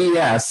this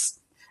BS,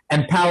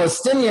 and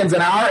Palestinians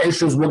and our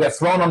issues will get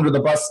thrown under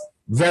the bus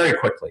very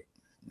quickly,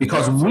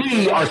 because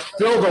we are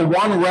still the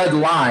one red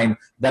line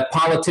that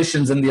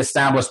politicians in the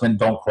establishment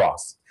don't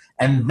cross.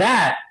 And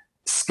that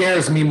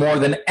scares me more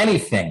than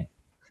anything.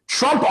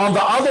 Trump, on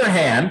the other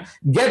hand,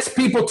 gets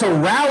people to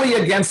rally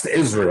against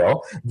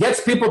Israel, gets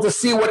people to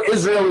see what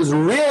Israel is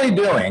really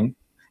doing.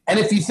 And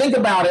if you think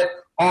about it,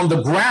 on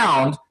the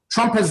ground,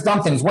 Trump has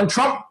done things. When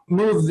Trump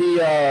moved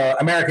the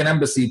American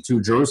embassy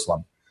to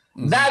Jerusalem,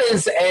 that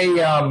is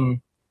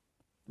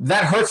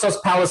that hurts us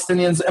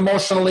Palestinians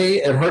emotionally.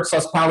 It hurts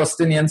us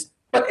Palestinians,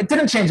 but it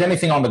didn't change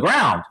anything on the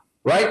ground,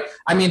 right?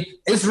 I mean,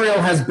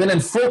 Israel has been in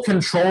full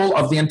control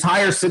of the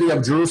entire city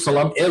of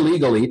Jerusalem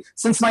illegally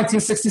since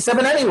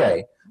 1967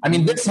 anyway. I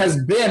mean, this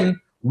has been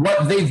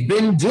what they've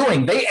been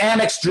doing. They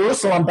annexed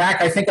Jerusalem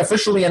back, I think,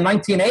 officially in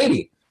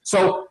 1980.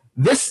 So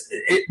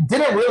it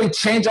didn't really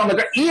change on the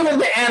ground. Even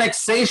the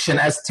annexation,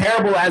 as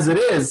terrible as it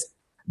is,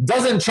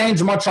 doesn't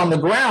change much on the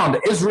ground.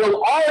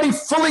 Israel already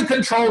fully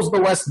controls the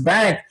West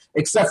Bank,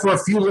 except for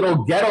a few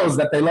little ghettos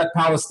that they let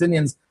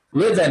Palestinians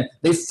live in.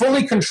 They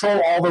fully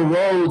control all the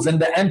roads and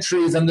the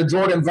entries and the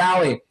Jordan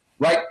Valley,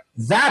 right?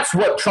 That's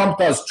what Trump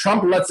does.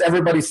 Trump lets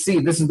everybody see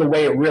this is the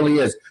way it really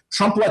is.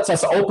 Trump lets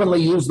us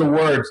openly use the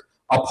words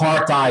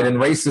apartheid and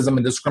racism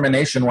and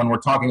discrimination when we're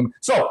talking.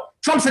 So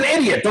Trump's an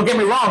idiot. Don't get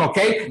me wrong,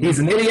 okay? He's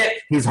an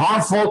idiot. He's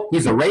harmful.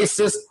 He's a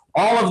racist.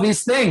 All of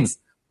these things.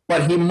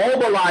 But he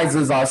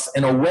mobilizes us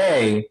in a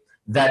way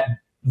that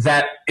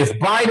if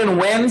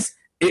Biden wins,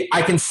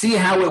 I can see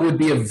how it would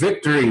be a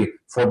victory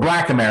for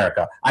Black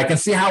America. I can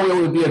see how it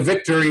would be a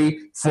victory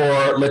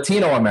for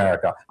Latino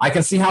America. I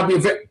can see how it would be a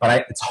victory,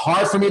 but it's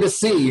hard for me to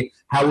see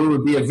how it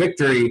would be a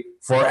victory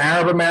for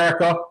Arab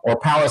America or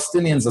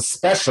Palestinians,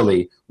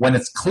 especially when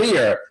it's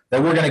clear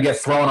that we're going to get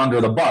thrown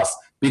under the bus.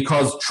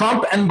 Because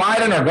Trump and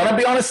Biden are going to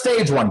be on a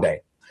stage one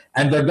day,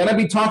 and they're going to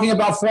be talking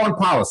about foreign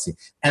policy,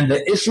 and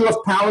the issue of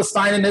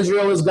Palestine and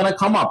Israel is going to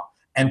come up,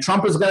 and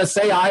Trump is going to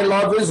say, I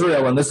love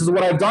Israel, and this is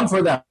what I've done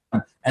for them.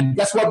 And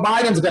guess what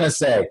Biden's going to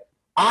say?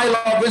 I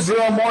love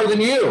Israel more than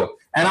you,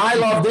 and I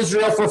loved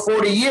Israel for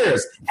 40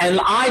 years,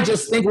 and I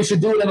just think we should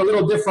do it in a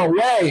little different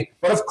way.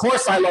 But of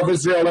course I love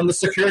Israel and the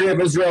security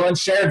of Israel and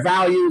shared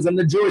values and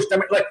the Jewish,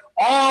 like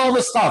all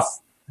the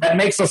stuff that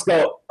makes us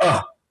go,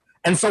 ugh.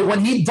 And so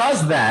when he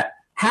does that,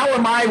 how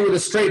am I, with a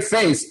straight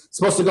face,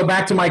 supposed to go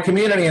back to my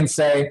community and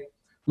say,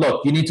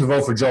 look, you need to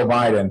vote for Joe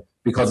Biden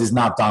because he's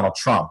not Donald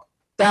Trump?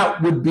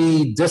 That would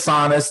be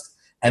dishonest.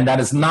 And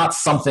that is not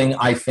something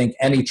I think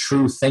any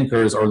true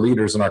thinkers or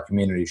leaders in our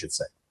community should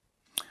say.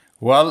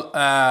 Well,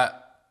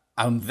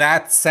 on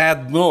that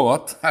sad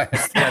note, I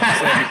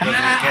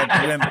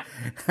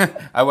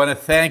want to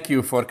thank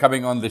you for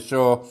coming on the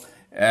show.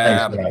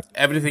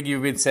 Everything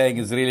you've been saying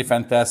is really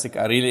fantastic.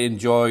 I really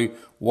enjoy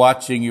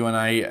watching you, and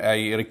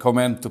I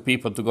recommend to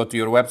people to go to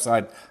your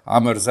website,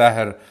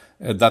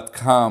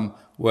 amerzaher.com,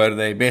 where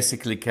they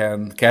basically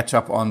can catch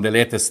up on the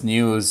latest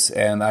news.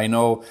 And I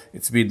know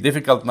it's been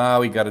difficult now.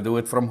 We got to do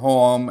it from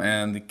home.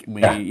 And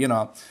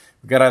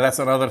that's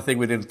another thing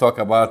we didn't talk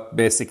about,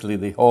 basically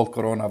the whole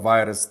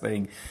coronavirus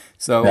thing.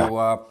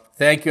 So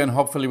thank you. And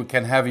hopefully we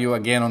can have you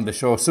again on the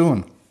show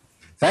soon.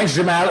 Thanks,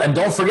 Jamal. And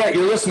don't forget,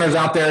 your listeners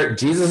out there,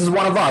 Jesus is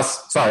one of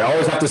us. Sorry, I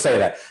always have to say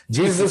that.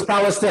 Jesus is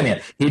Palestinian.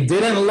 He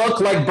didn't look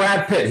like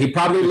Brad Pitt. He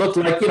probably looked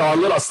like,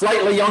 a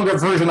slightly younger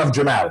version of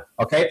Jamal.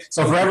 Okay?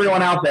 So for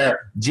everyone out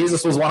there,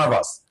 Jesus was one of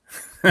us.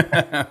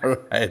 All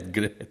right,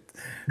 great.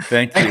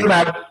 Thank you. Thanks,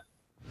 Jamal.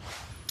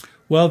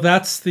 Well,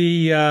 that's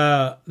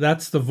the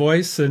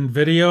voice and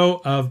video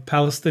of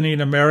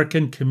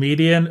Palestinian-American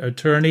comedian,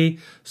 attorney,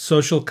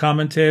 social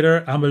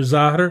commentator Amer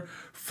Zaher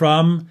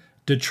from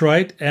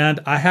Detroit. And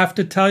I have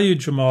to tell you,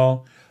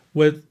 Jamal,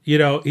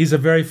 he's a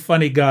very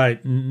funny guy,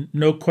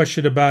 no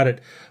question about it.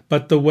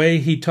 But the way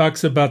he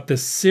talks about the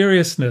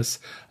seriousness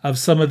of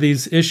some of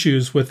these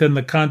issues within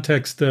the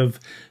context of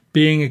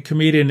being a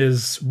comedian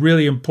is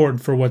really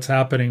important for what's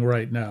happening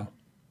right now.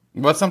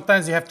 Well,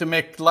 sometimes you have to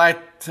make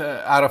light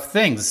out of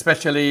things,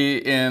 especially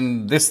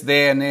in this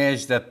day and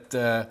age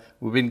that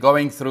we've been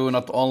going through,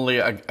 not only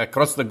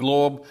across the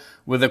globe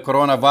with the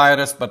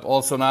coronavirus, but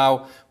also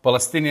now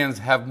Palestinians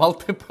have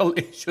multiple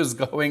issues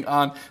going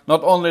on,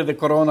 not only the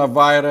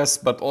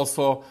coronavirus, but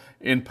also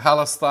in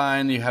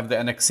Palestine. You have the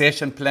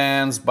annexation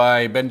plans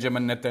by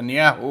Benjamin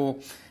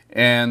Netanyahu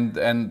and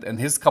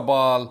his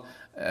cabal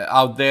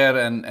out there,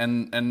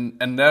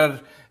 and there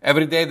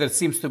every day there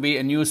seems to be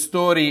a new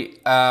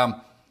story.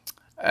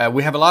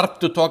 We have a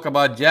lot to talk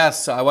about,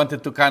 Jess. I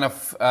wanted to kind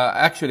of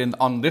actually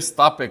on this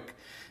topic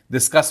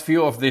discuss a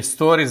few of the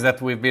stories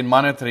that we've been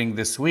monitoring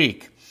this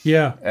week.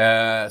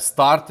 Yeah.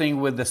 Starting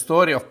with the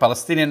story of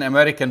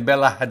Palestinian-American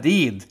Bella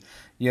Hadid,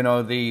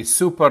 the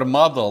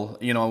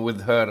supermodel,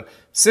 with her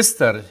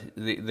sister,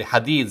 the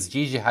Hadids,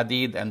 Gigi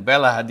Hadid and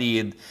Bella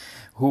Hadid,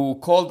 who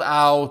called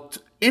out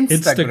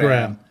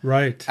Instagram.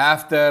 Right.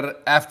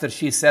 After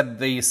she said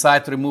the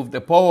site removed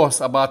a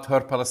post about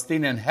her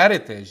Palestinian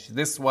heritage.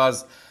 This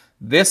was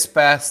this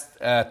past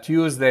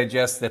Tuesday.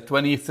 Just the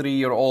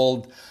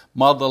 23-year-old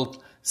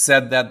model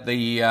said that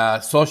the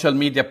social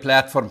media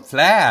platform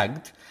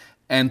flagged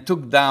and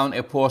took down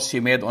a post she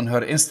made on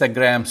her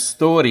Instagram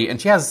story. And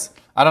she has,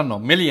 I don't know,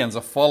 millions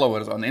of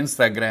followers on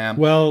Instagram.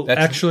 Well,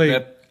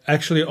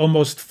 actually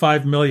almost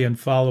 5 million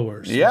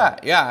followers.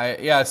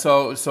 Yeah.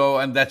 So,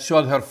 and that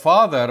showed her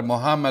father,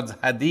 Mohammed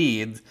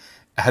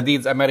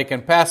Hadid's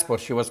American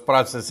passport. She was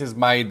proud. This is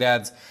my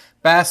dad's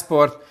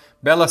passport.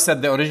 Bella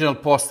said the original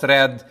post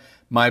read,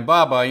 my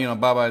Baba,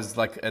 Baba is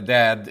like a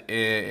dad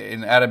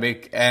in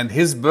Arabic, and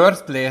his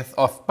birthplace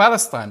of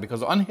Palestine,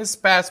 because on his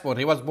passport,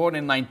 he was born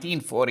in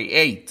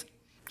 1948,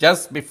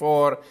 just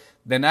before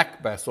the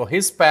Nakba. So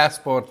his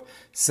passport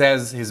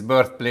says his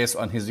birthplace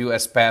on his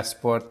U.S.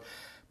 passport,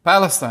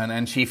 Palestine,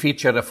 and she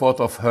featured a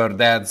photo of her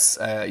dad's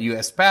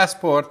U.S.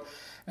 passport,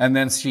 and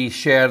then she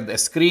shared a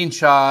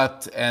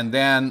screenshot, and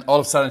then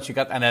all of a sudden she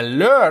got an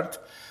alert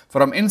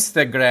from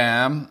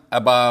Instagram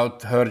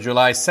about her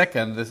July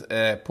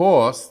 2nd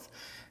post,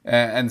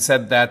 and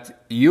said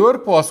that your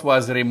post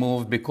was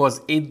removed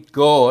because it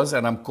goes,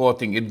 and I'm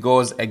quoting, it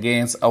goes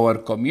against our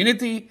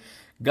community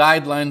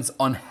guidelines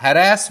on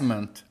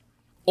harassment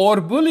or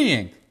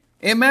bullying.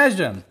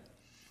 Imagine.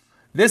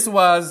 This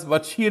was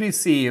what she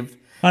received.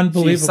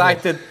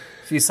 Unbelievable.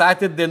 She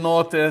cited the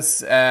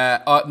notice,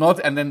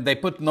 and then they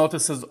put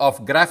notices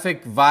of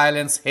graphic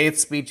violence, hate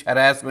speech,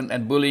 harassment,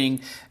 and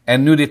bullying,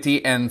 and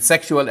nudity and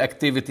sexual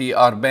activity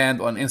are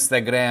banned on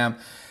Instagram.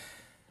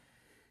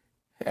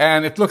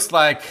 And it looks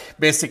like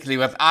basically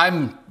what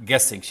I'm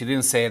guessing, she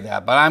didn't say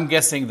that, but I'm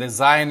guessing the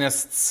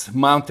Zionists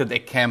mounted a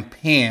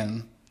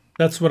campaign.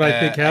 That's what I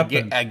think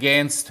happened.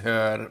 Against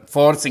her,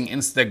 forcing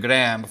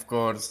Instagram, of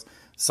course,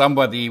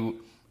 somebody,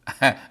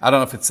 I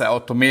don't know if it's an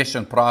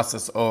automation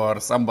process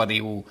or somebody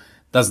who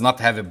does not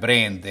have a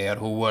brain there,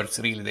 who works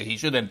really.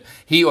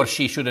 He or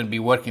she shouldn't be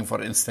working for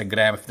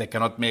Instagram if they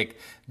cannot make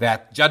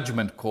that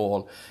judgment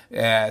call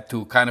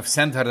to kind of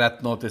send her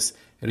that notice,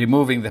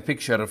 removing the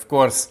picture, of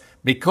course,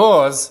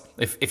 because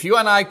if you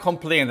and I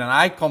complained, and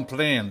I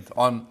complained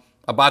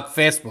about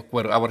Facebook,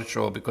 where our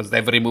show, because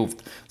they've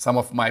removed some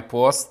of my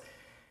posts,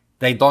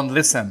 they don't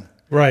listen.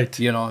 Right.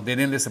 They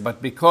didn't listen.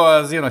 But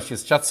because,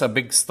 she's such a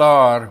big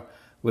star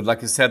with,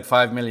 like you said,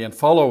 5 million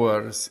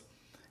followers,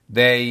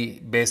 they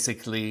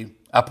basically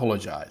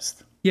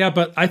apologized. Yeah,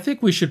 but I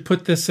think we should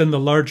put this in the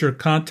larger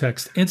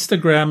context.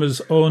 Instagram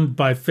is owned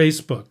by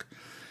Facebook.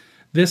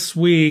 This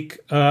week,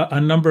 a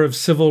number of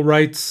civil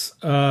rights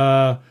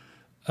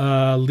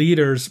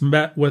leaders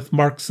met with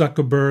Mark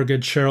Zuckerberg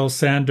and Sheryl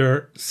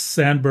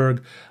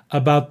Sandberg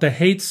about the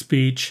hate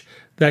speech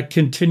that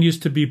continues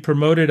to be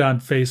promoted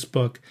on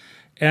Facebook.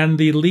 And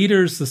the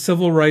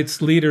civil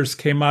rights leaders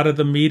came out of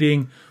the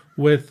meeting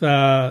with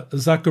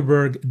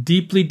Zuckerberg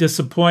deeply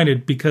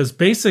disappointed because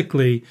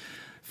basically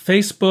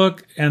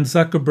Facebook and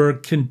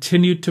Zuckerberg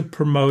continue to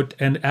promote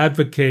and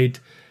advocate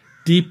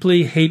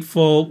deeply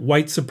hateful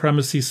white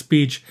supremacy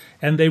speech,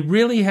 and they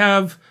really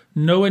have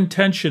no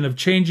intention of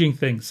changing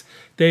things.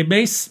 They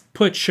may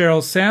put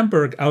Sheryl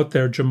Sandberg out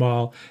there,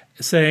 Jamal,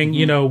 saying,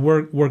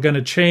 we're going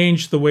to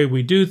change the way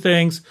we do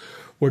things.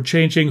 We're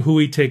changing who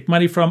we take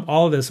money from,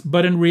 all of this.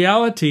 But in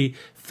reality,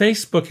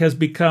 Facebook has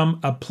become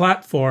a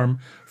platform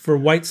for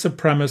white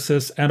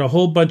supremacists and a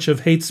whole bunch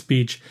of hate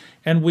speech.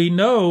 And we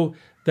know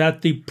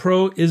that the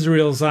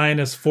pro-Israel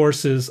Zionist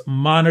forces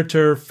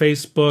monitor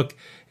Facebook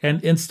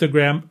and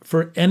Instagram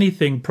for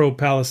anything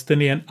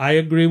pro-Palestinian. I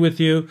agree with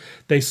you.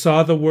 They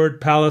saw the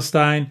word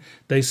Palestine.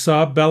 They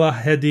saw Bella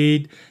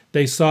Hadid.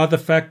 They saw the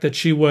fact that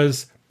she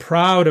was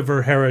proud of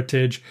her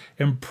heritage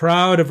and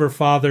proud of her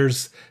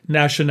father's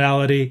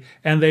nationality.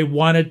 And they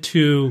wanted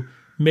to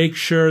make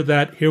sure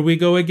that, here we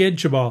go again,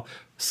 Jamal,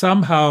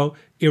 somehow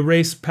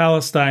erase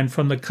Palestine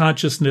from the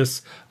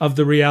consciousness of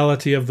the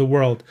reality of the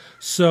world.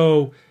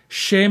 So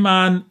shame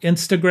on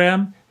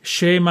Instagram,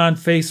 shame on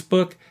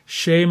Facebook,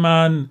 shame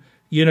on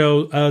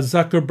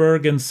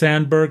Zuckerberg and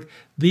Sandberg.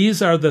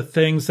 These are the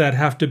things that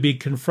have to be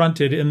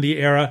confronted in the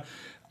era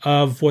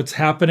of what's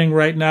happening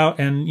right now.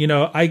 And,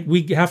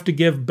 we have to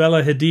give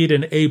Bella Hadid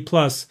an A+,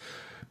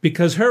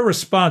 because her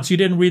response, you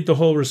didn't read the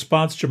whole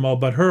response, Jamal,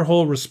 but her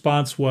whole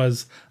response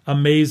was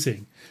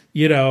amazing,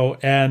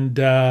 and,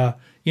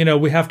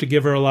 we have to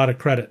give her a lot of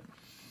credit.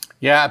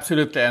 Yeah,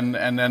 absolutely. And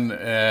then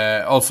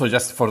also,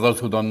 just for those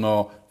who don't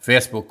know,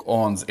 Facebook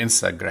owns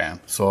Instagram,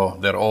 so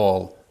they're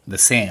all the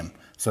same.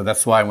 So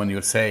that's why when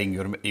you're saying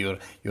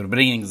you're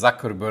bringing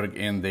Zuckerberg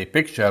in the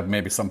picture,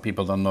 maybe some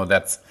people don't know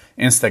that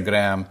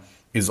Instagram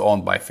is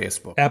owned by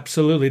Facebook.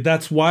 Absolutely.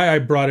 That's why I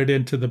brought it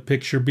into the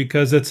picture,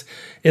 because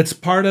it's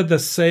part of the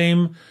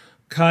same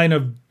kind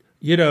of,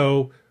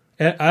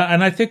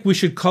 and I think we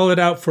should call it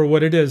out for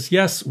what it is.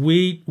 Yes,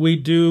 we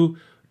do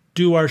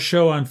our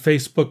show on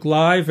Facebook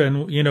Live,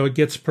 and, it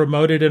gets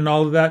promoted and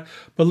all of that.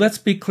 But let's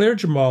be clear,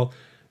 Jamal,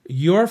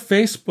 your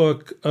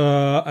Facebook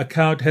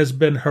account has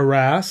been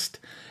harassed,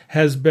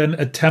 has been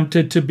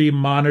attempted to be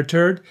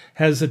monitored,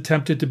 has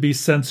attempted to be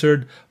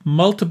censored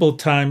multiple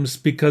times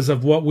because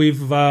of what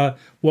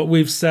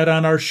we've said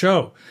on our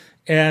show.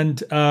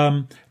 And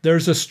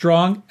there's a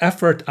strong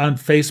effort on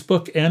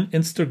Facebook and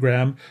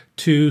Instagram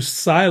to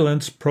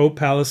silence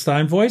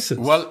pro-Palestine voices.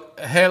 Well,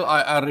 hell,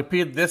 I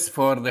repeat this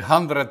for the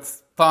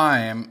 100th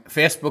time.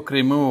 Facebook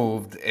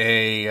removed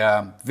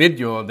a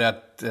video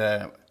that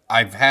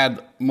I've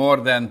had more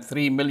than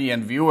 3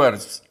 million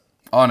viewers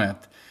on it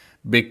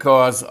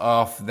because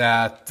of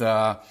that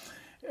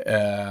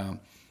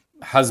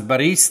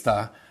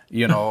Hasbarista,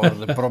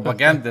 the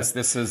propagandist.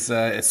 This is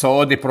a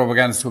Saudi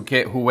propagandist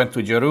who went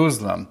to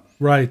Jerusalem.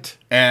 Right.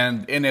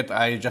 And in it,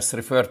 I just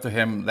referred to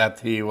him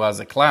that he was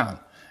a clown.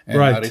 And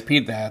right. I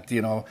repeat that,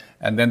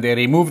 and then they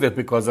removed it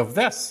because of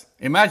this.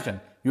 Imagine,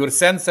 you're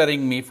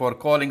censoring me for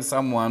calling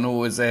someone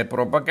who is a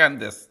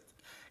propagandist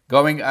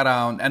going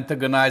around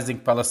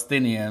antagonizing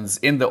Palestinians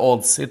in the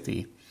old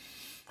city.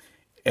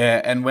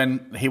 And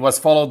when he was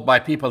followed by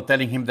people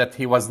telling him that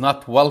he was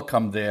not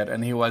welcome there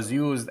and he was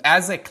used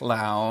as a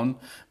clown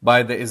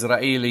by the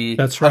Israeli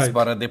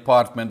Hasbara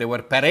department, they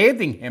were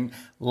parading him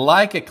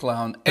like a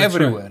clown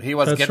everywhere. He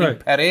was getting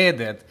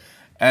paraded.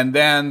 And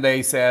then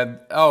they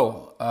said,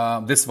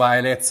 this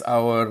violates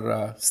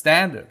our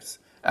standards.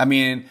 I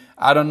mean,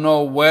 I don't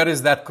know where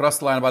is that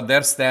cross line about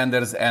their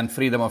standards and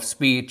freedom of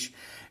speech.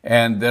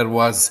 And there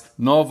was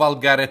no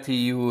vulgarity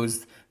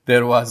used.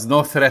 There was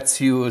no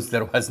threats used.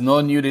 There was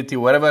no nudity,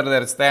 whatever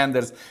their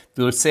standards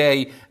to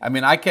say. I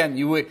mean,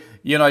 you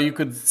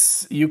could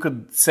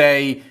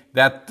say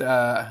that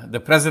the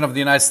president of the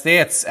United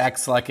States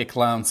acts like a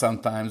clown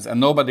sometimes, and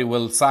nobody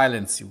will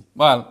silence you.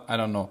 Well, I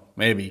don't know,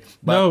 maybe.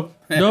 But.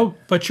 No,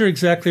 but you're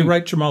exactly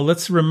right, Jamal.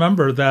 Let's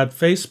remember that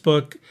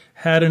Facebook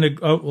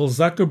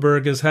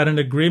Zuckerberg has had an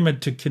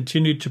agreement to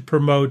continue to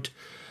promote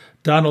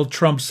Donald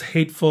Trump's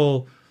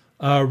hateful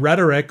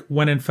rhetoric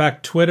when in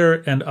fact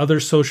Twitter and other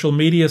social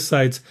media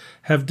sites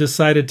have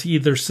decided to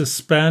either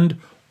suspend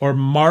or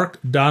mark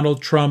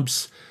Donald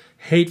Trump's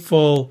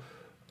hateful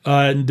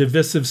and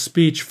divisive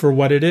speech for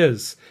what it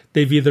is.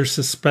 They've either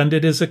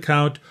suspended his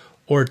account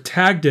or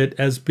tagged it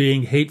as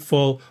being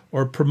hateful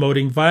or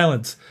promoting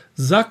violence.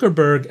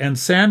 Zuckerberg and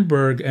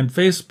Sandberg and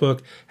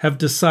Facebook have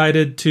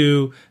decided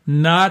to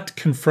not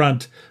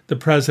confront the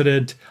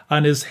president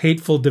on his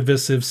hateful,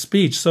 divisive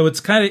speech. So it's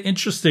kind of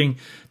interesting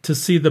to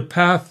see the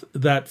path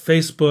that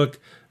Facebook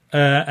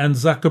and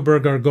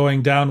Zuckerberg are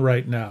going down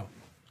right now.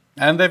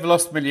 And they've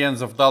lost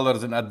millions of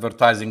dollars in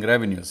advertising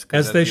revenues.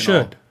 As they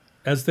should.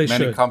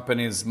 Many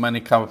companies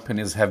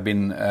have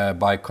been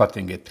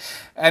boycotting it.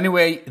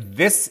 Anyway,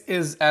 this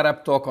is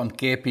Arab Talk on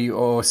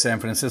KPO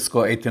San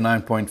Francisco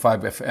 89.5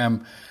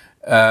 FM.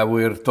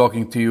 We're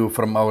talking to you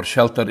from our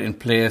shelter in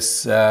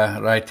place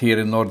right here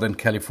in Northern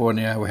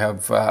California. We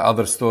have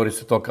other stories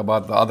to talk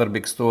about. The other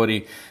big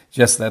story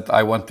just that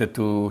I wanted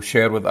to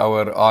share with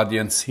our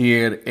audience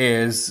here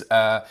is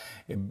a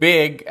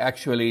big,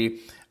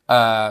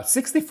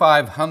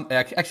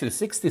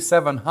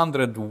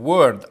 6,700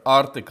 word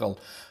article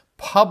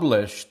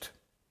published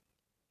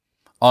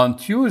on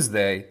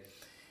Tuesday.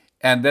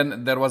 And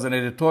then there was an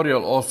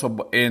editorial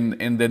also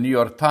in the New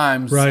York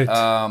Times. Right.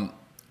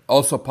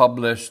 Also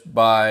published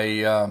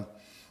by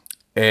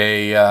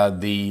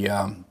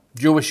the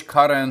Jewish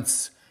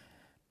Currents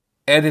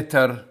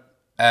editor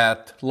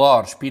at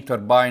large, Peter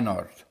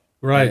Beinart.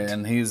 Right.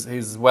 And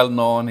he's well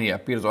known. He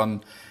appears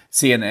on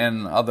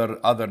CNN,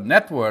 other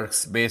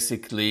networks,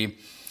 basically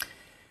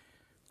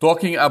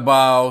talking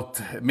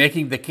about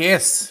making the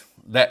case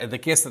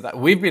that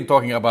we've been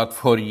talking about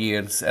for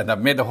years, and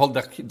I've made a whole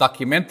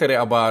documentary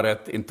about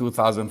it in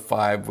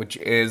 2005, which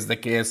is the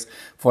case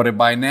for a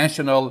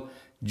binational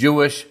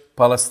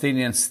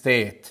Jewish-Palestinian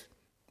state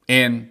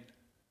in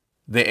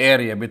the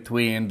area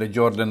between the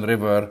Jordan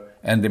River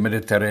and the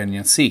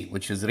Mediterranean Sea,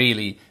 which is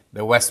really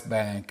the West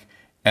Bank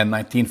and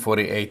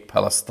 1948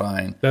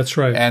 Palestine. That's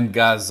right. And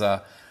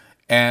Gaza.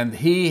 And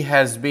he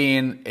has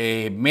been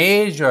a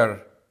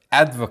major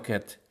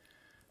advocate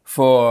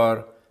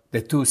for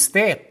the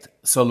two-state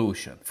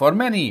solution for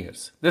many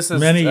years. This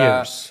is many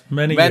years,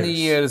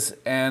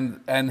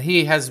 and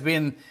he has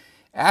been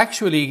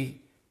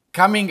actually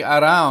coming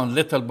around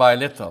little by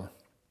little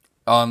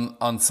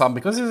on some,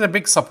 because he's a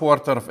big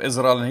supporter of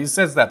Israel, and he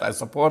says that I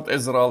support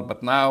Israel,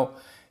 but now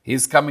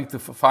he's coming to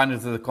finally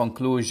to the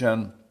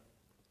conclusion,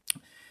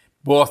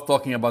 both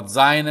talking about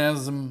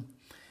Zionism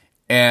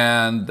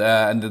and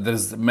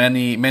there's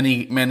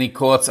many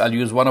quotes. I'll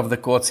use one of the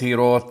quotes he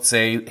wrote.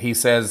 He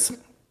says,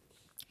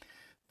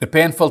 "The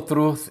painful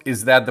truth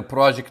is that the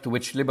project to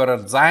which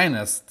liberal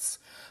Zionists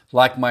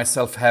like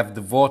myself have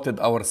devoted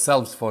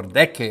ourselves for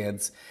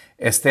decades,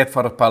 a state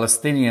for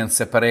Palestinians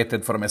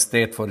separated from a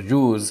state for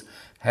Jews,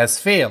 has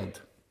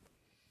failed."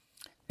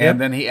 And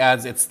then he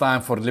adds, it's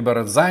time for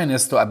liberal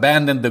Zionists to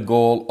abandon the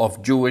goal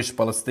of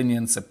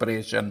Jewish-Palestinian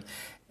separation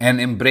and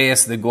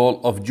embrace the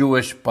goal of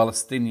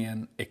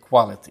Jewish-Palestinian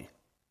equality.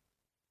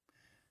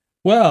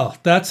 Well,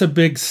 that's a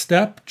big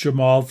step,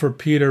 Jamal, for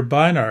Peter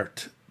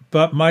Beinart.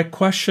 But my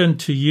question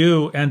to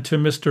you and to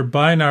Mr.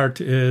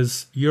 Beinart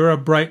is, you're a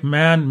bright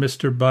man,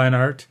 Mr.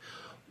 Beinart.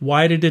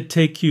 Why did it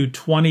take you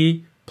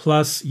 20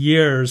 plus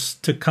years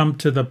to come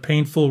to the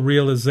painful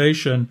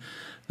realization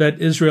that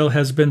Israel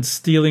has been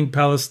stealing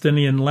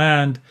Palestinian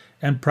land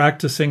and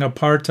practicing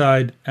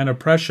apartheid and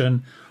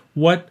oppression?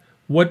 What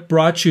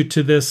brought you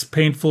to this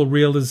painful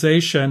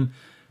realization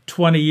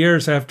 20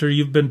 years after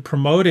you've been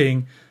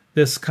promoting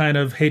this kind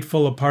of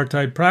hateful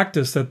apartheid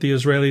practice that the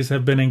Israelis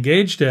have been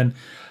engaged in?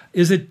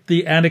 Is it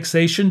the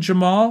annexation,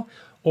 Jamal?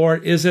 Or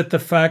is it the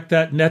fact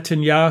that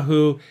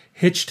Netanyahu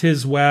hitched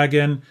his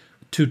wagon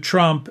to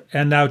Trump,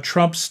 and now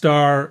Trump's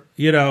star,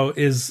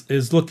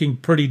 is looking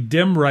pretty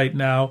dim right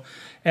now?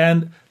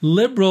 And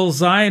liberal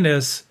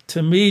Zionists,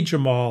 to me,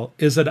 Jamal,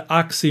 is an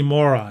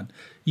oxymoron.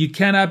 You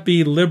cannot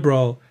be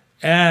liberal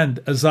and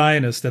a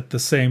Zionist at the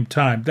same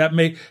time.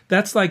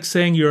 That's like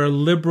saying you're a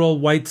liberal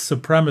white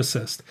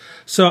supremacist.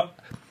 So,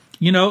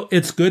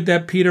 it's good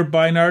that Peter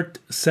Beinart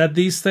said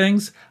these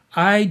things.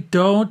 I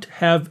don't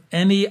have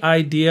any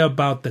idea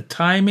about the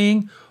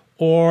timing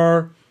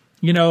or,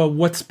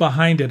 what's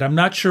behind it. I'm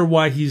not sure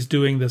why he's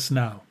doing this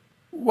now.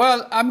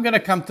 Well, I'm going to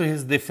come to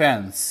his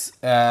defense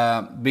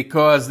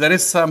because there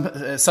is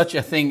such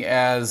a thing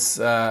as,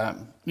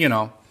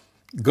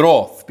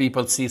 growth.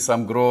 People see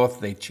some growth,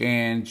 they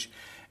change.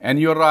 And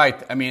you're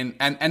right. I mean,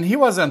 and he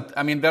wasn't,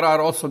 there are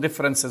also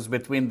differences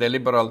between the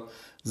liberal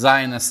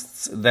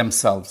Zionists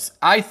themselves.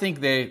 I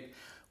think the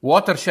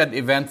watershed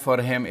event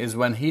for him is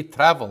when he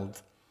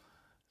traveled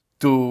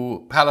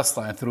to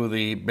Palestine through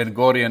the Ben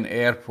Gurion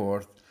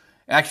airport.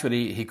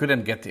 Actually, he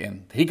couldn't get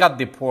in. He got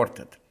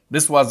deported.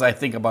 This was, I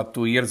think, about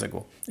 2 years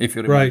ago, if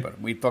you remember.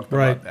 Right. We talked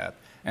about that.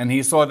 And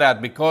he saw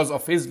that because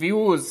of his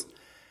views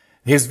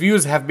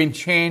have been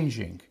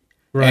changing.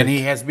 Right. And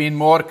he has been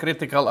more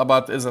critical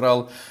about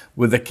Israel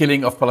with the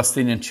killing of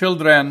Palestinian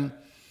children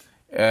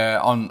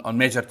on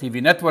major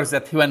TV networks,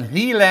 that when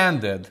he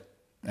landed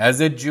as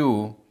a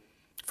Jew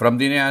from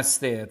the United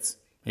States,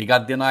 he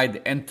got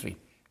denied entry.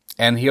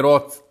 And he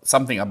wrote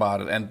something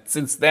about it. And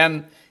since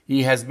then,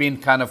 he has been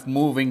kind of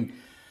moving,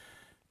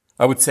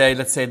 I would say,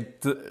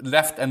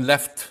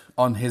 left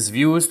on his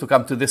views to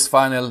come to this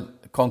final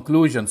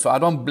conclusion. So I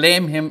don't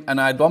blame him,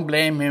 and I don't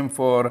blame him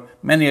for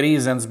many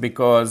reasons,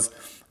 because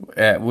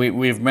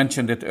we've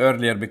mentioned it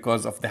earlier,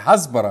 because of the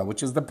Hasbara,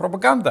 which is the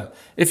propaganda.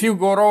 If you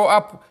grow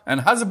up,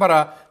 and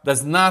Hasbara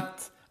does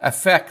not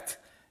affect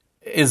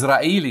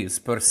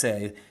Israelis per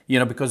se,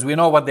 because we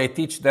know what they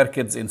teach their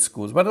kids in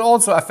schools, but it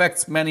also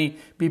affects many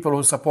people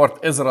who support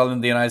Israel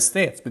in the United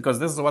States, because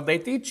this is what they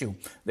teach you.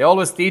 They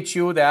always teach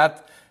you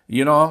that,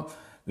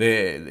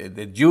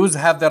 the Jews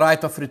have the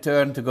right of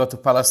return to go to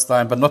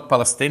Palestine, but not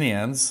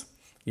Palestinians.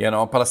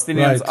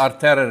 Palestinians are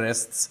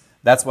terrorists.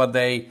 That's what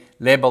they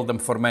labeled them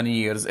for many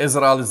years.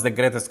 Israel is the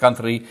greatest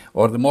country,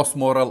 or the most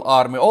moral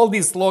army. All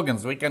these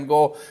slogans, we can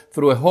go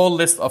through a whole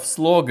list of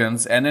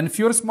slogans. And if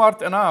you're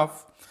smart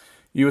enough,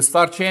 you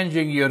start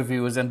changing your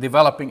views and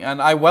developing.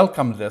 And I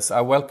welcome this.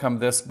 I welcome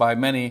this by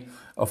many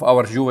of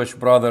our Jewish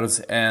brothers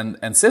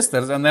and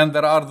sisters. And then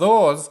there are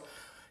those,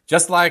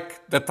 just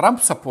like the Trump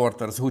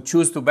supporters, who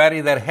choose to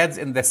bury their heads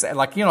in the sand.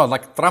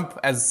 Like Trump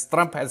has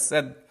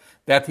said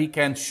that he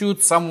can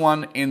shoot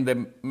someone in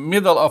the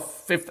middle of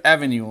Fifth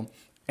Avenue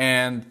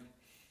and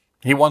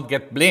he won't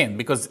get blamed,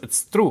 because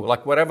it's true.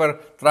 Like whatever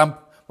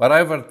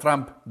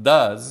Trump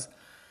does,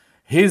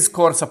 his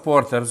core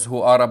supporters,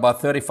 who are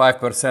about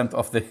 35%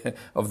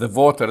 of the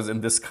voters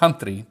in this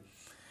country,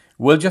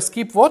 will just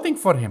keep voting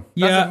for him.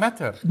 Doesn't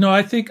matter. No,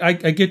 I think I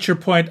get your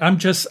point.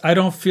 I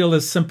don't feel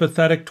as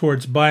sympathetic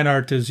towards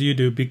Beinart as you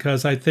do,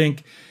 because I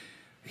think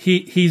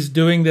he's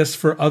doing this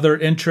for other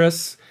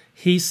interests.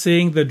 He's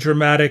seeing the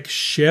dramatic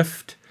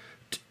shift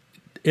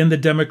in the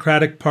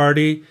Democratic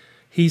Party.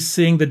 He's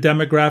seeing the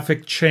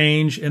demographic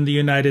change in the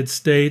United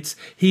States.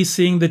 He's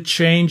seeing the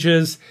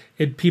changes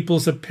in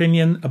people's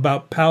opinion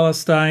about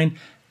Palestine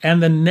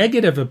and the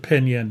negative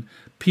opinion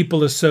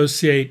people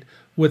associate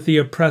with the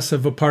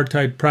oppressive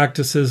apartheid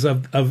practices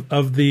of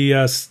the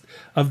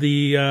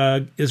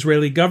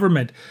Israeli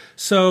government.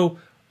 So,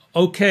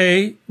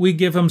 okay, we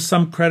give him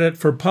some credit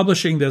for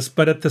publishing this,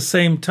 but at the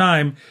same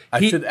time,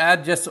 I should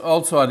add just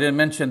also, I didn't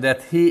mention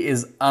that he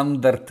is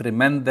under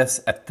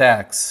tremendous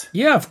attacks.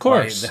 Yeah, of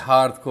course. By the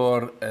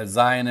hardcore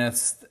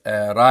Zionist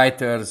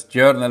writers,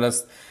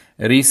 journalists.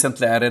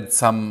 Recently, I read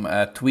some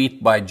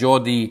tweet by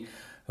Jody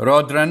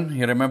Rodren.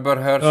 You remember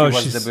her? She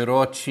was the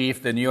bureau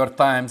chief, the New York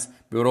Times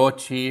bureau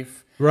chief.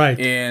 Right.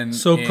 In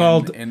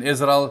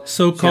Israel.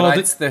 So-called, she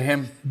writes to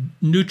him,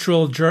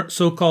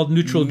 so-called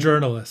neutral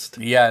journalist.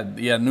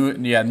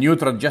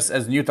 Neutral, just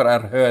as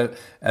neutral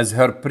as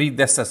her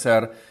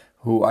predecessor,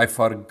 who I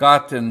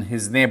forgotten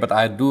his name, but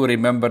I do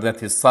remember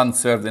that his son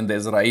served in the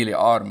Israeli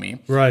army.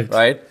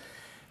 Right.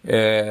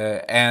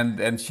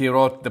 And she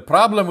wrote, the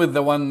problem with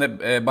the one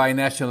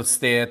binational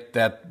state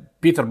that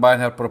Peter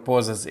Beinart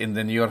proposes in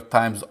the New York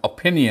Times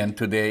opinion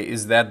today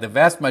is that the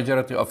vast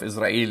majority of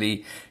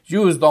Israeli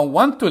Jews don't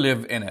want to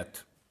live in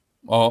it.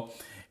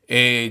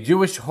 A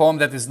Jewish home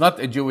that is not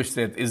a Jewish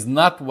state is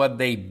not what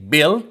they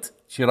built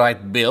She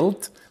write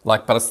built,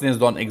 like Palestinians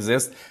don't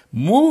exist.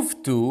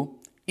 Moved to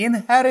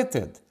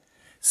inherited.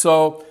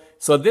 So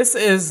this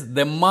is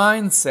the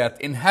mindset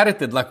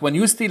inherited. Like when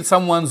you steal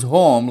someone's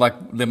home, like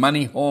the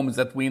money homes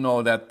that we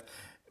know that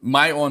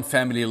my own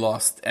family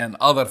lost and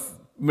other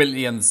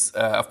millions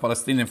of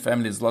Palestinian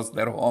families lost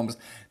their homes.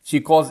 She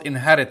calls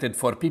inherited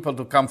for people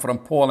to come from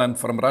Poland,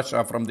 from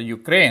Russia, from the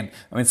Ukraine.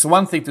 I mean, it's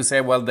one thing to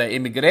say, well, they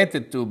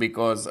immigrated to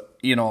because,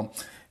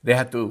 they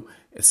had to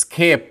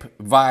escape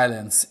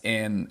violence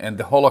and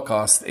the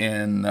Holocaust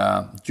in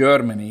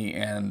Germany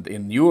and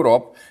in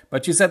Europe.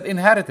 But she said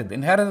inherited.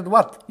 Inherited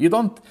what? You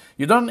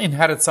don't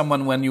inherit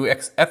someone when you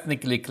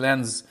ethnically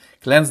cleanse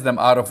them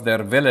out of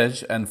their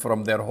village and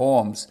from their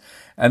homes.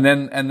 And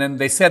then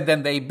they said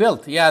then they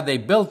built. Yeah, they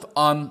built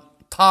on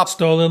top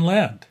stolen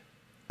land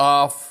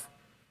of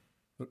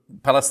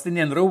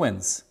Palestinian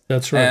ruins.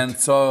 That's right. And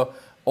so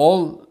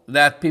all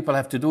that people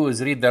have to do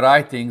is read the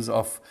writings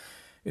of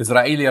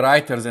Israeli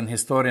writers and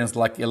historians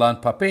like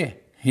Ilan Pappé.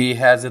 He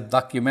has it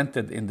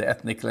documented in the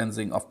ethnic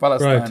cleansing of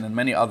Palestine, right, and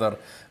many other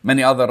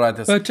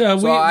writers. But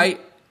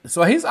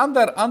so he's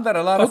under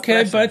a lot of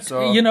pressure.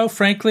 Okay, but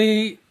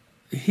frankly,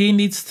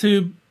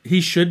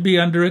 he should be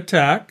under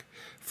attack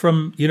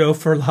from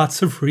for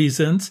lots of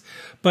reasons.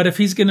 But if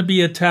he's going to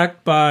be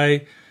attacked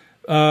by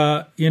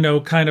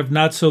kind of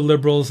not so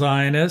liberal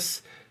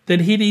Zionists,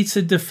 then he needs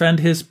to defend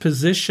his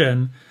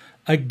position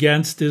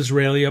against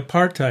Israeli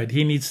apartheid.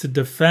 He needs to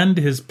defend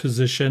his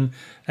position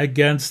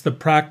against the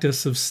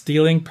practice of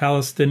stealing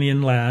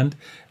Palestinian land,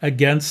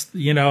 against,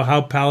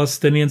 how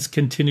Palestinians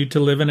continue to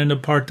live in an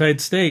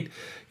apartheid state.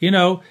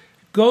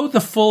 Go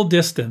the full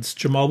distance,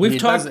 Jamal.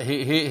 He's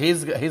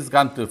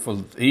gone to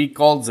full. He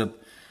calls it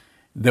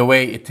the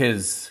way it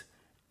is.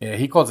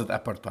 He calls it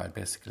apartheid,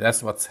 basically.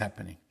 That's what's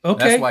happening.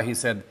 Okay. That's why he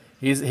said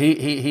he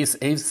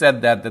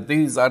said that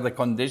these are the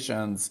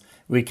conditions.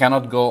 We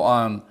cannot go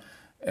on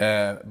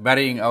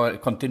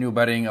continue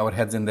burying our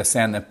heads in the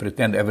sand and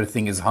pretend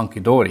everything is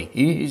hunky-dory.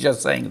 He's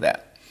just saying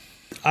that.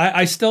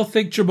 I still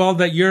think, Jamal,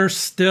 that you're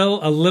still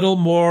a little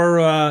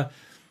more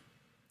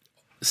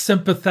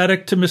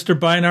sympathetic to Mr.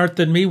 Beinart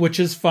than me, which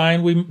is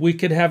fine. We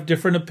could have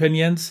different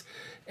opinions.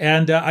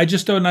 And I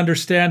just don't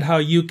understand how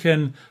you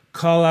can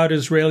call out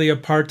Israeli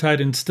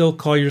apartheid and still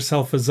call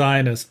yourself a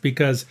Zionist,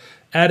 because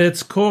at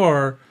its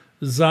core,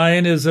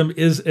 Zionism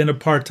is an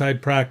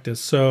apartheid practice.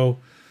 So,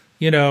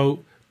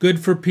 good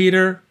for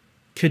Peter.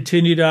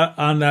 Continued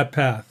on that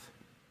path.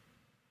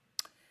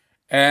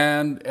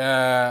 And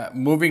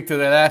moving to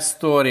the last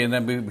story, and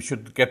then we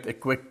should get a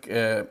quick,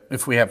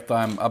 if we have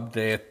time,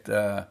 update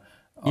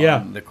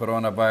on the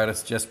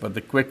coronavirus.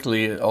 But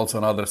quickly, also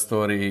another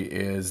story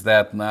is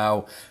that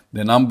now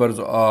the numbers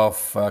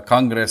of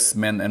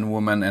congressmen and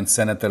women and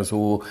senators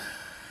who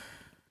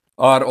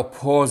are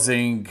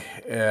opposing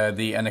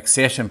the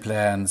annexation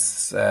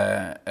plans,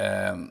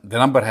 the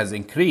number has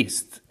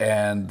increased.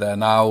 And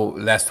now,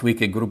 last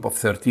week, a group of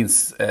 13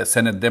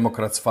 Senate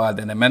Democrats filed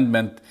an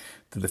amendment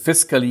to the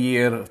fiscal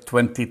year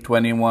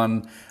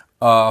 2021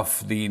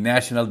 of the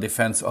National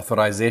Defense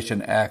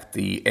Authorization Act,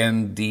 the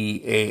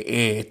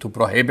NDAA, to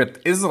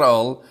prohibit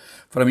Israel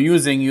from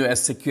using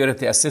U.S.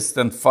 security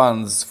assistance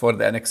funds for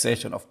the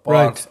annexation of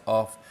parts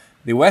of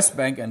the West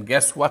Bank. And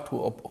guess what?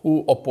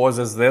 Who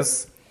opposes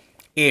this?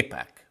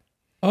 AIPAC.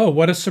 Oh,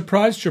 what a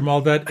surprise,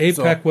 Jamal, that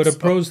AIPAC would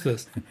oppose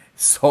this.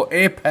 So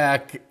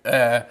AIPAC,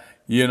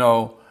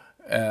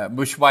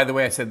 which, by the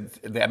way, I said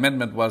the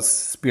amendment was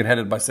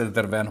spearheaded by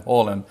Senator Van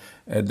Hollen,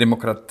 a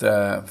Democrat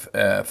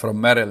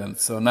from Maryland.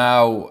 So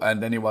now,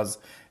 and then he was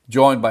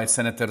joined by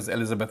Senators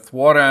Elizabeth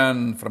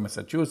Warren from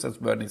Massachusetts,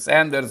 Bernie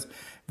Sanders,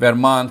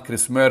 Vermont,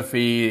 Chris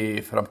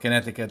Murphy from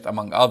Connecticut,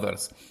 among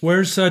others.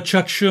 Where's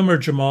Chuck Schumer,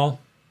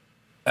 Jamal?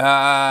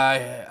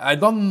 I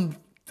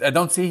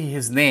don't see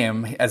his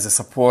name as a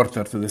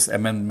supporter to this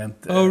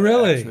amendment. Oh,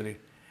 really? Actually.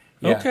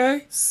 Yeah.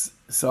 Okay.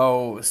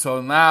 So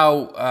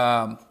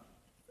now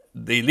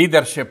the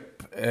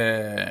leadership,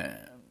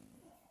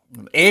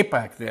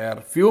 AIPAC, they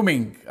are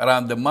fuming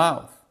around the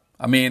mouth.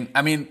 I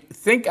mean,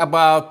 think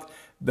about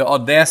the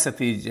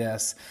audacity,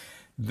 Jess.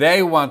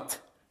 They want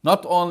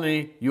not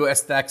only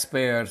U.S.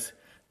 taxpayers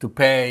to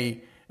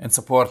pay and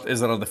support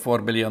Israel the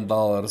 $4 billion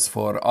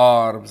for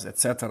arms,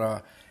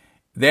 etc.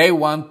 They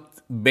want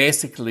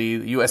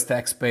basically U.S.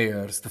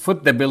 taxpayers to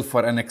foot the bill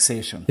for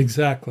annexation.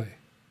 Exactly.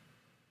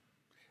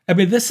 I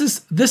mean, this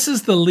is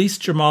the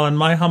least, Jamal, in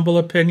my humble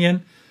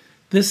opinion.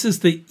 This is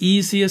the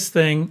easiest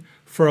thing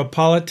for a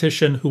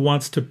politician who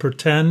wants to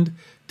pretend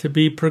to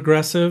be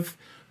progressive,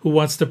 who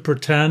wants to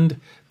pretend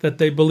that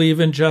they believe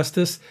in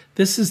justice.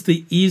 This is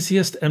the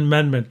easiest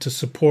amendment to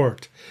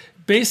support.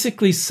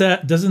 Basically,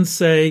 doesn't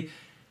say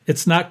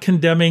it's not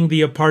condemning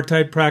the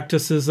apartheid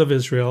practices of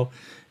Israel.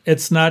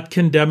 It's not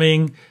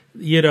condemning,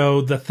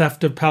 the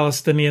theft of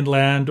Palestinian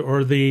land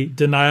or the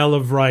denial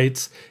of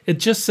rights. It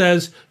just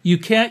says you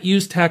can't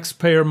use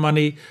taxpayer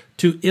money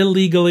to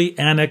illegally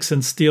annex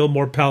and steal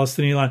more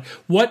Palestinian land.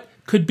 What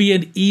could be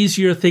an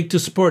easier thing to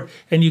support?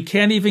 And you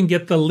can't even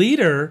get the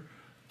leader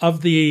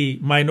of the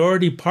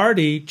minority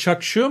party, Chuck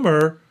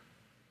Schumer,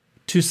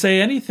 to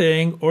say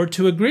anything or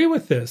to agree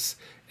with this.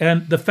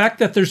 And the fact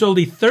that there's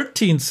only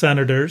 13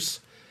 senators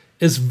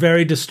is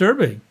very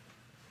disturbing.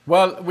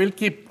 Well, we'll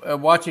keep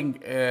watching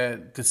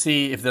to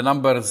see if the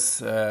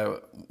numbers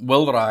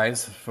will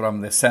rise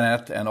from the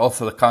Senate and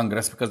also the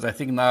Congress, because I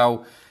think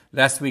now,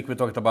 last week we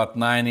talked about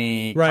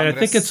 90. Right, I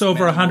think it's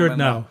over 100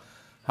 now.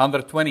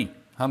 120.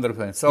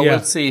 So we'll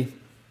see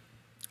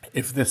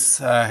if this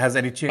has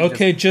any changes.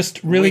 Okay,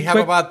 just really quick. We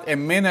have about a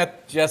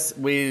minute. Just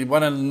we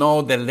want to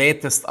know the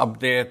latest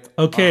update.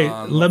 Okay,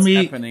 on let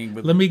me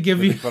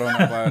give you the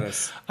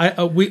coronavirus.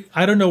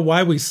 I don't know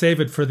why we save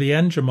it for the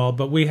end, Jamal,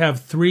 but we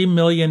have 3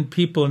 million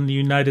people in the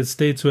United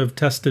States who have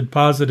tested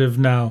positive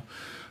now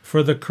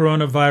for the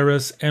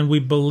coronavirus, and we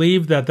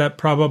believe that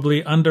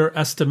probably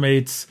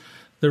underestimates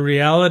the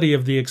reality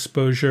of the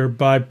exposure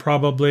by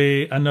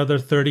probably another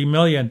 30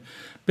 million.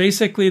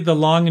 Basically, the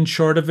long and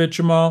short of it,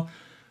 Jamal,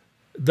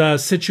 the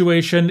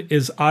situation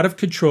is out of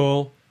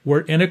control.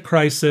 We're in a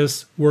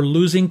crisis. We're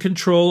losing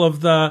control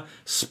of the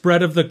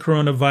spread of the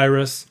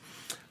coronavirus.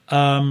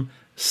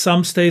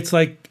 Some states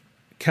like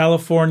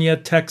California,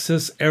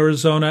 Texas,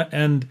 Arizona,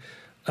 and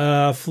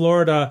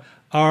Florida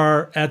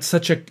are at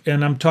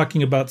and I'm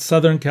talking about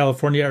Southern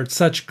California, are at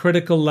such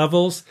critical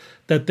levels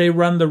that they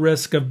run the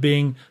risk of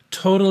being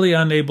totally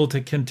unable to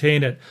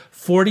contain it.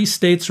 40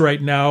 states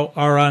right now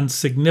are on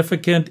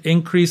significant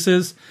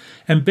increases.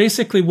 And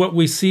basically what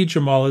we see,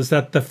 Jamal, is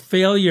that the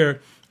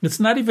failure, it's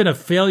not even a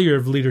failure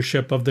of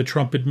leadership of the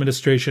Trump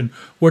administration.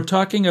 We're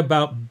talking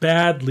about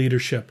bad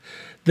leadership.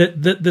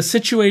 The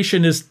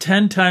situation is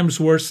 10 times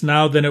worse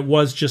now than it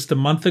was just a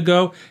month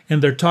ago,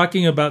 and they're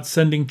talking about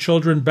sending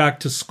children back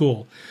to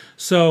school.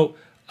 So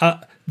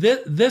we're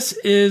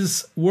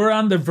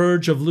on the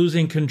verge of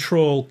losing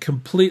control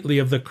completely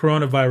of the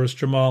coronavirus,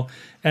 Jamal.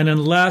 And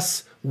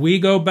unless we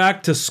go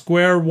back to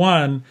square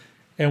one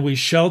and we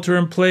shelter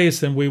in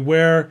place and we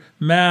wear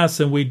masks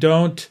and we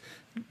don't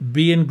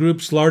be in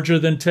groups larger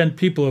than 10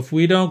 people, if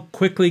we don't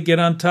quickly get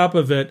on top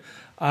of it,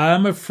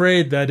 I'm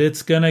afraid that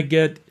it's going to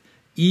get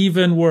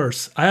even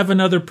worse. I have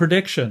another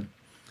prediction.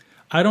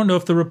 I don't know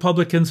if the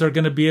Republicans are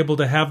going to be able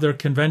to have their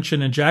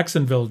convention in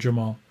Jacksonville,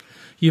 Jamal.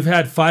 You've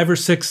had 5 or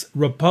 6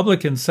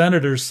 Republican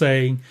senators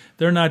saying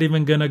they're not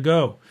even going to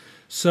go.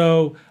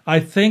 So I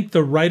think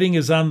the writing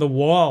is on the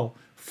wall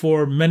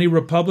for many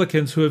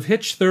Republicans who have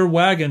hitched their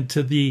wagon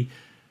to the,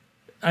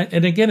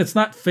 and again, it's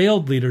not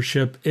failed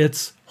leadership,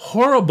 it's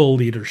horrible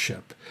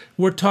leadership.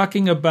 We're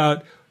talking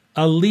about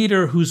a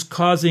leader who's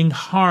causing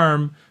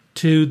harm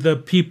to the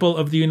people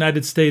of the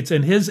United States,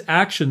 and his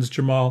actions,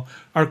 Jamal,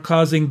 are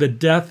causing the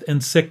death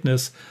and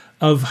sickness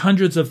of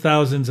hundreds of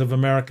thousands of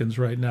Americans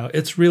right now.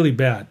 It's really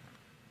bad.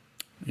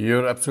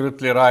 You're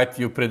absolutely right.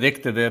 You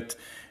predicted it.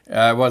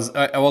 I was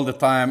all the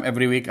time,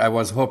 every week, I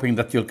was hoping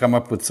that you'll come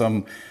up with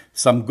some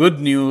good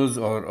news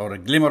or a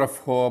glimmer of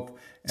hope.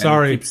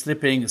 And keep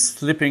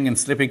slipping.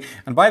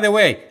 And by the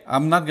way,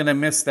 I'm not going to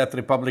miss that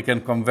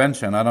Republican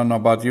convention. I don't know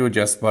about you,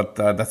 Jess, but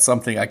that's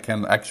something I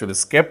can actually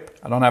skip.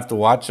 I don't have to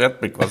watch it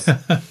because...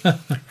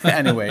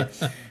 Anyway,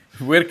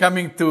 we're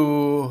coming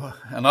to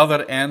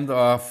another end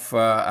of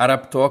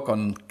Arab Talk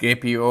on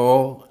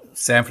KPO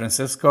San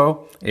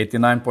Francisco,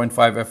 89.5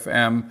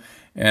 FM.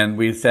 And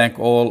we thank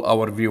all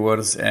our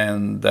viewers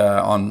and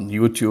on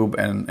YouTube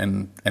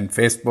and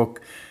Facebook.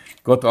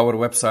 Go to our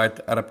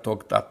website,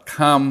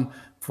 arabtalk.com,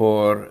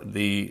 for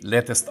the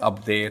latest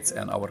updates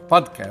and our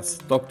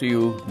podcast. Talk to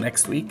you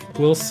next week.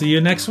 We'll see you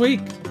next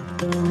week.